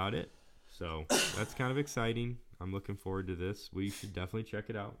 That's about it. So that's kind of exciting. I'm looking forward to this. We should definitely check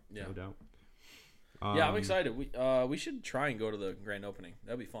it out. Yeah. No doubt. I'm excited. We should try and go to the grand opening.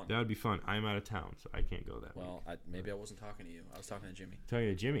 That'd be fun. That would be fun. I'm out of town, so I can't go that week. Maybe I wasn't talking to you. I was talking to Jimmy. Talking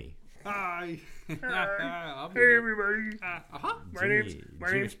to Jimmy. Hi. Hey everybody. My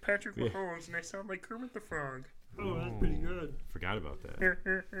name's Patrick Mahomes, and I sound like Kermit the Frog. Oh, that's pretty good. Forgot about that.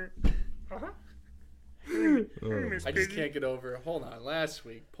 I just can't get over it. Hold on. Last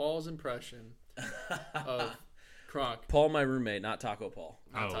week, Paul's impression of Kronk. Paul, my roommate, not Taco Paul.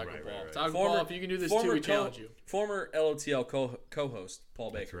 Not Taco Paul. Right. Taco Paul, if you can do this too, we challenge you. Former LOTL co-host,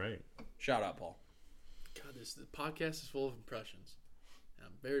 Paul Baker. That's right. Shout out, Paul. God, the podcast is full of impressions.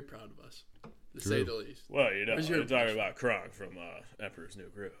 I'm very proud of us, to say the least. Well, you're talking about Kronk from Emperor's New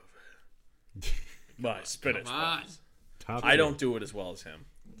Groove. My spinach buns. I don't do it as well as him.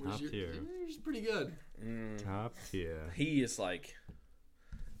 Top tier. He's pretty good. Top tier. He is like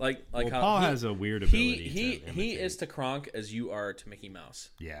how Paul has a weird ability. He is to Kronk as you are to Mickey Mouse.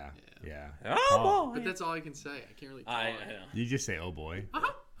 Yeah. Oh boy! But that's all I can say. I can't really. I know. You just say, "Oh boy."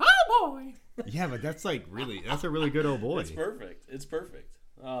 Oh boy. Yeah, but that's a really good "Oh boy." It's perfect.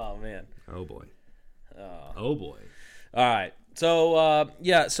 Oh man. Oh boy. Oh boy. All right. So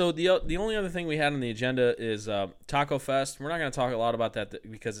so the only other thing we had on the agenda is Taco Fest. We're not going to talk a lot about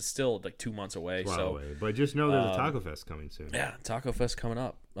that because it's still like 2 months away. But just know there's a Taco Fest coming soon. Yeah, Taco Fest coming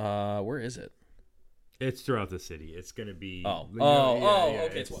up. Where is it? It's throughout the city. It's going to be.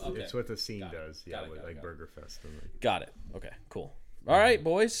 Okay. It's what the scene does. Burger Fest. Got it. Okay, cool. All right,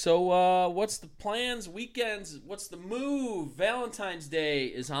 boys. So what's the plans? Weekends? What's the move? Valentine's Day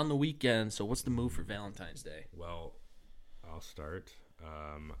is on the weekend. So what's the move for Valentine's Day? Well, I'll start.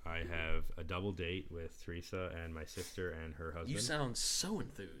 I have a double date with Teresa and my sister and her husband. You sound so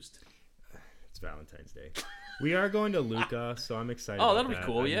enthused. It's Valentine's Day. We are going to Luca, so I'm excited. Oh, that'll be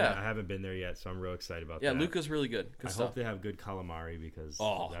cool. Yeah, I haven't been there yet, so I'm real excited about that. Yeah, Luca's really good. I hope they have good calamari because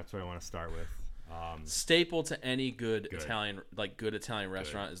that's what I want to start with. Staple to any good Italian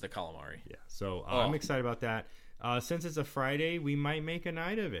restaurant is the calamari. Yeah, so I'm excited about that. Since it's a Friday, we might make a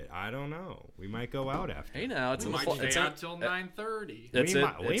night of it. I don't know. We might go out after. Hey, now it's stay out till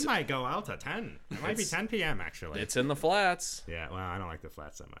 9:30. We might go out to 10. It might be 10 p.m. actually. It's in the flats. Yeah, well, I don't like the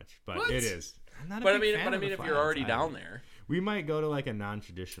flats that much, but it is. I'm not but I mean, if you're already down there, we might go to like a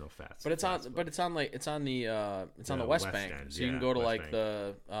non-traditional flats. But it's on the West Bank, End. so you can go to like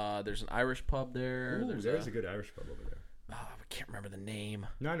the there's an Irish pub there. Ooh, there's a good Irish pub over there. I can't remember the name.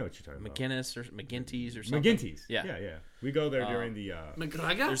 No, I know what you're talking about. McGinty's or something. McGinty's. Yeah. We go there during the.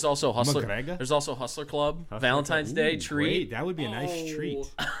 McGregor? There's also Hustler. McGregor? There's also Hustler Club. Valentine's Day treat. Great. That would be a nice treat.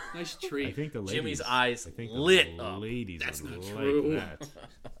 Nice treat. I think the ladies. Jimmy's eyes lit up. Ladies That's not like true. that.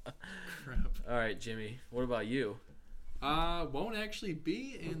 Crap. All right, Jimmy. What about you? Won't actually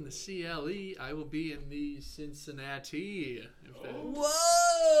be in the CLE. I will be in the Cincinnati.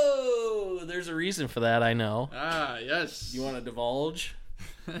 Whoa! There's a reason for that, I know. Yes. You want to divulge?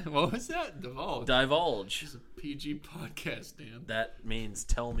 What was that? Divulge. It's a PG podcast, Dan. That means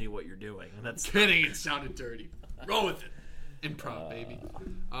tell me what you're doing. That's Kidding. It sounded dirty. Roll with it. Improv, baby.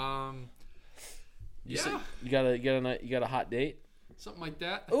 You got a hot date? Something like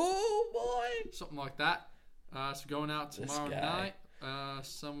that. Oh boy. Something like that. So going out tomorrow night,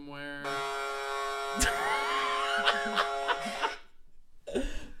 somewhere.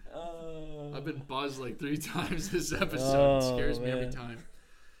 I've been buzzed like 3 times this episode. It scares me every time.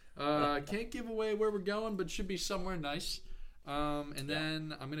 Can't give away where we're going, but should be somewhere nice. And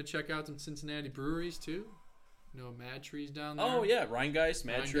then I'm gonna check out some Cincinnati breweries too. You know, Mad Tree's down there. Oh yeah, Rheingeist,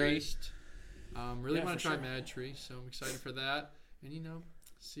 Mad Tree. Really want to try Mad Tree, so I'm excited for that. And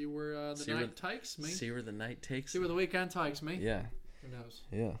see where the night takes me. See where the night takes. See where the weekend takes me. Yeah. Who knows?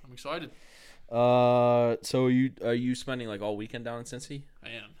 Yeah. I'm excited. So are you spending like all weekend down in Cincy? I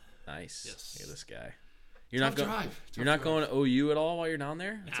am. Nice. Yes. Look at this guy. You're not going. You're not drive. going to OU at all while you're down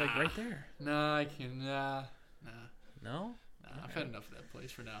there. It's like right there. Nah, I can. Nah. No. I've had enough of that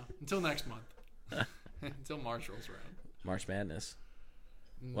place for now. Until next month. Until March rolls around. March Madness.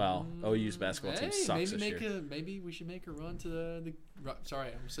 Well, OU's basketball team sucks this year. Maybe we should make a run to the sorry,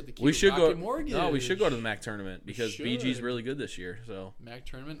 I almost said the we should go. Mortgage. No, we should go to the MAC tournament because BG's really good this year. So MAC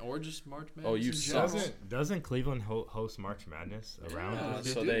tournament or just March Madness. OU sucks. Doesn't Cleveland host March Madness around?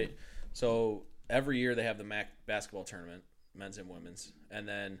 So every year they have the MAC basketball tournament, men's and women's, and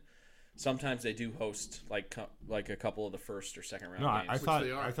then sometimes they do host like a couple of the first or second round games. I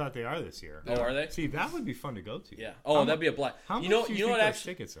thought they are this year. Oh, are they? See, that would be fun to go to. Yeah. Oh, that'd be a blast. How much do you think what those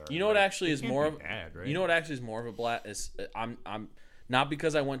actually tickets are? You know what actually is more of bad, right? You know what actually is more of a blast is I'm not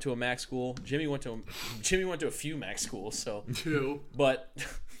because I went to a MAC school. Jimmy went to a few MAC schools, so 2. But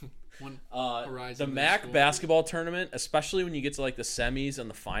One the MAC basketball tournament, especially when you get to like the semis and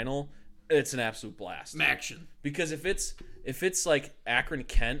the final, it's an absolute blast. Maction. Because if it's like Akron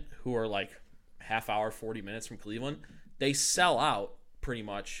Kent, who are like half hour 40 minutes from Cleveland, they sell out pretty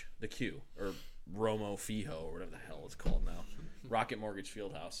much the Q or Romo Fijo or whatever the hell it's called now. Rocket Mortgage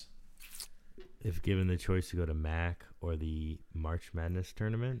Fieldhouse. If given the choice to go to MAC or the March Madness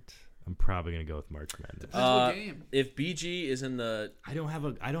tournament, I'm probably gonna go with March Madness. What game? If BG is in the, I don't have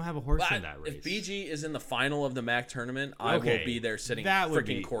a horse in that race. If BG is in the final of the MAC tournament, I will be there sitting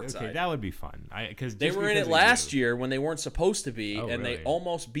freaking courtside. Okay, that would be fun. Because they were in it last year when they weren't supposed to be, and they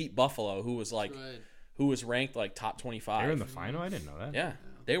almost beat Buffalo, who was like, who was ranked like top 25. They're in the final. I didn't know that. Yeah.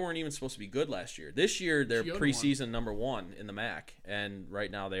 They weren't even supposed to be good last year. This year, they're preseason number 1 in the MAC, and right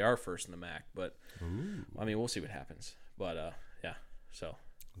now they are first in the MAC. But I mean, we'll see what happens. But yeah, so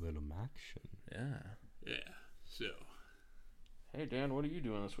a little action. Yeah. So, hey Dan, what are you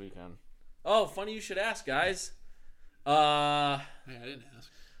doing this weekend? Oh, funny you should ask, guys. Hey, I didn't ask.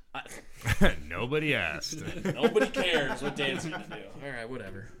 Nobody asked. Nobody cares what Dan's going to do. All right,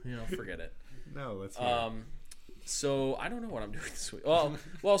 whatever. Forget it. No, let's hear it. So I don't know what I'm doing this week.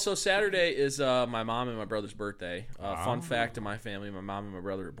 Well, so Saturday is my mom and my brother's birthday. Fun fact in my family: my mom and my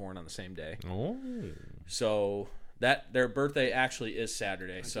brother were born on the same day. Oh. So their birthday actually is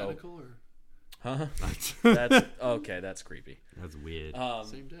Saturday. Identical Huh? That's okay. That's creepy. That's weird.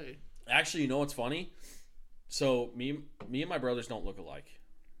 Same day. Actually, you know what's funny? So me and my brothers don't look alike.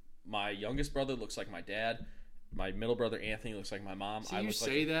 My youngest brother looks like my dad. My middle brother Anthony looks like my mom. So you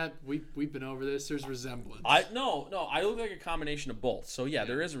say that we've been over this. There's resemblance. No. I look like a combination of both. So yeah,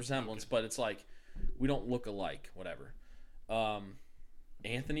 there is resemblance, but it's like we don't look alike. Whatever.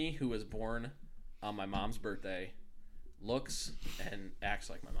 Anthony, who was born on my mom's birthday, looks and acts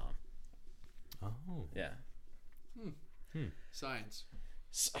like my mom. Oh. Yeah. Science.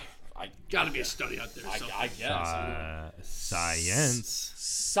 I gotta be a study out there. I guess.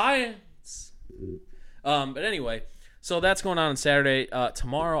 Science. But anyway, so that's going on Saturday.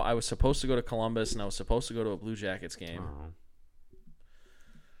 Tomorrow, I was supposed to go to Columbus, and I was supposed to go to a Blue Jackets game.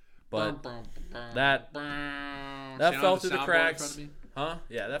 But that fell through the cracks. Huh?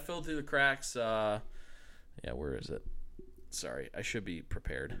 Yeah, that fell through the cracks. Yeah, where is it? Sorry, I should be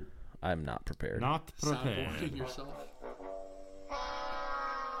prepared. I'm not prepared. Not prepared. Yourself.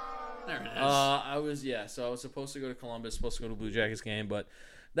 There it is. So I was supposed to go to Columbus, supposed to go to a Blue Jackets game, but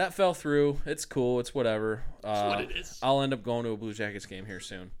that fell through. It's cool. It's whatever. It's what it is. I'll end up going to a Blue Jackets game here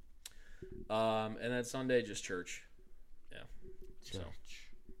soon. And then Sunday, just church. Yeah. So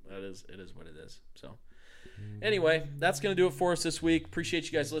it is what it is. So anyway, that's going to do it for us this week. Appreciate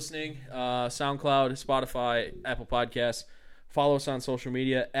you guys listening. SoundCloud, Spotify, Apple Podcasts. Follow us on social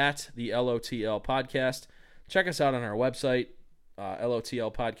media at the LOTL Podcast. Check us out on our website,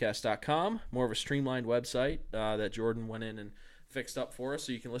 lotlpodcast.com. More of a streamlined website that Jordan went in and fixed up for us,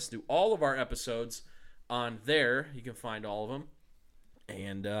 so you can listen to all of our episodes on there. You can find all of them.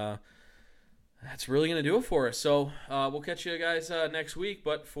 And that's really going to do it for us. So we'll catch you guys next week.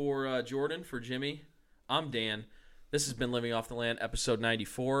 But for Jordan, for Jimmy, I'm Dan. This has been Living Off the Land, episode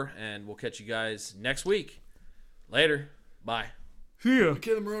 94, and we'll catch you guys next week. Later. Bye. See ya.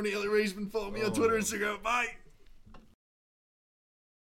 Caleb Maroney, Ellie Raisman. Follow me on Twitter, Instagram. Bye.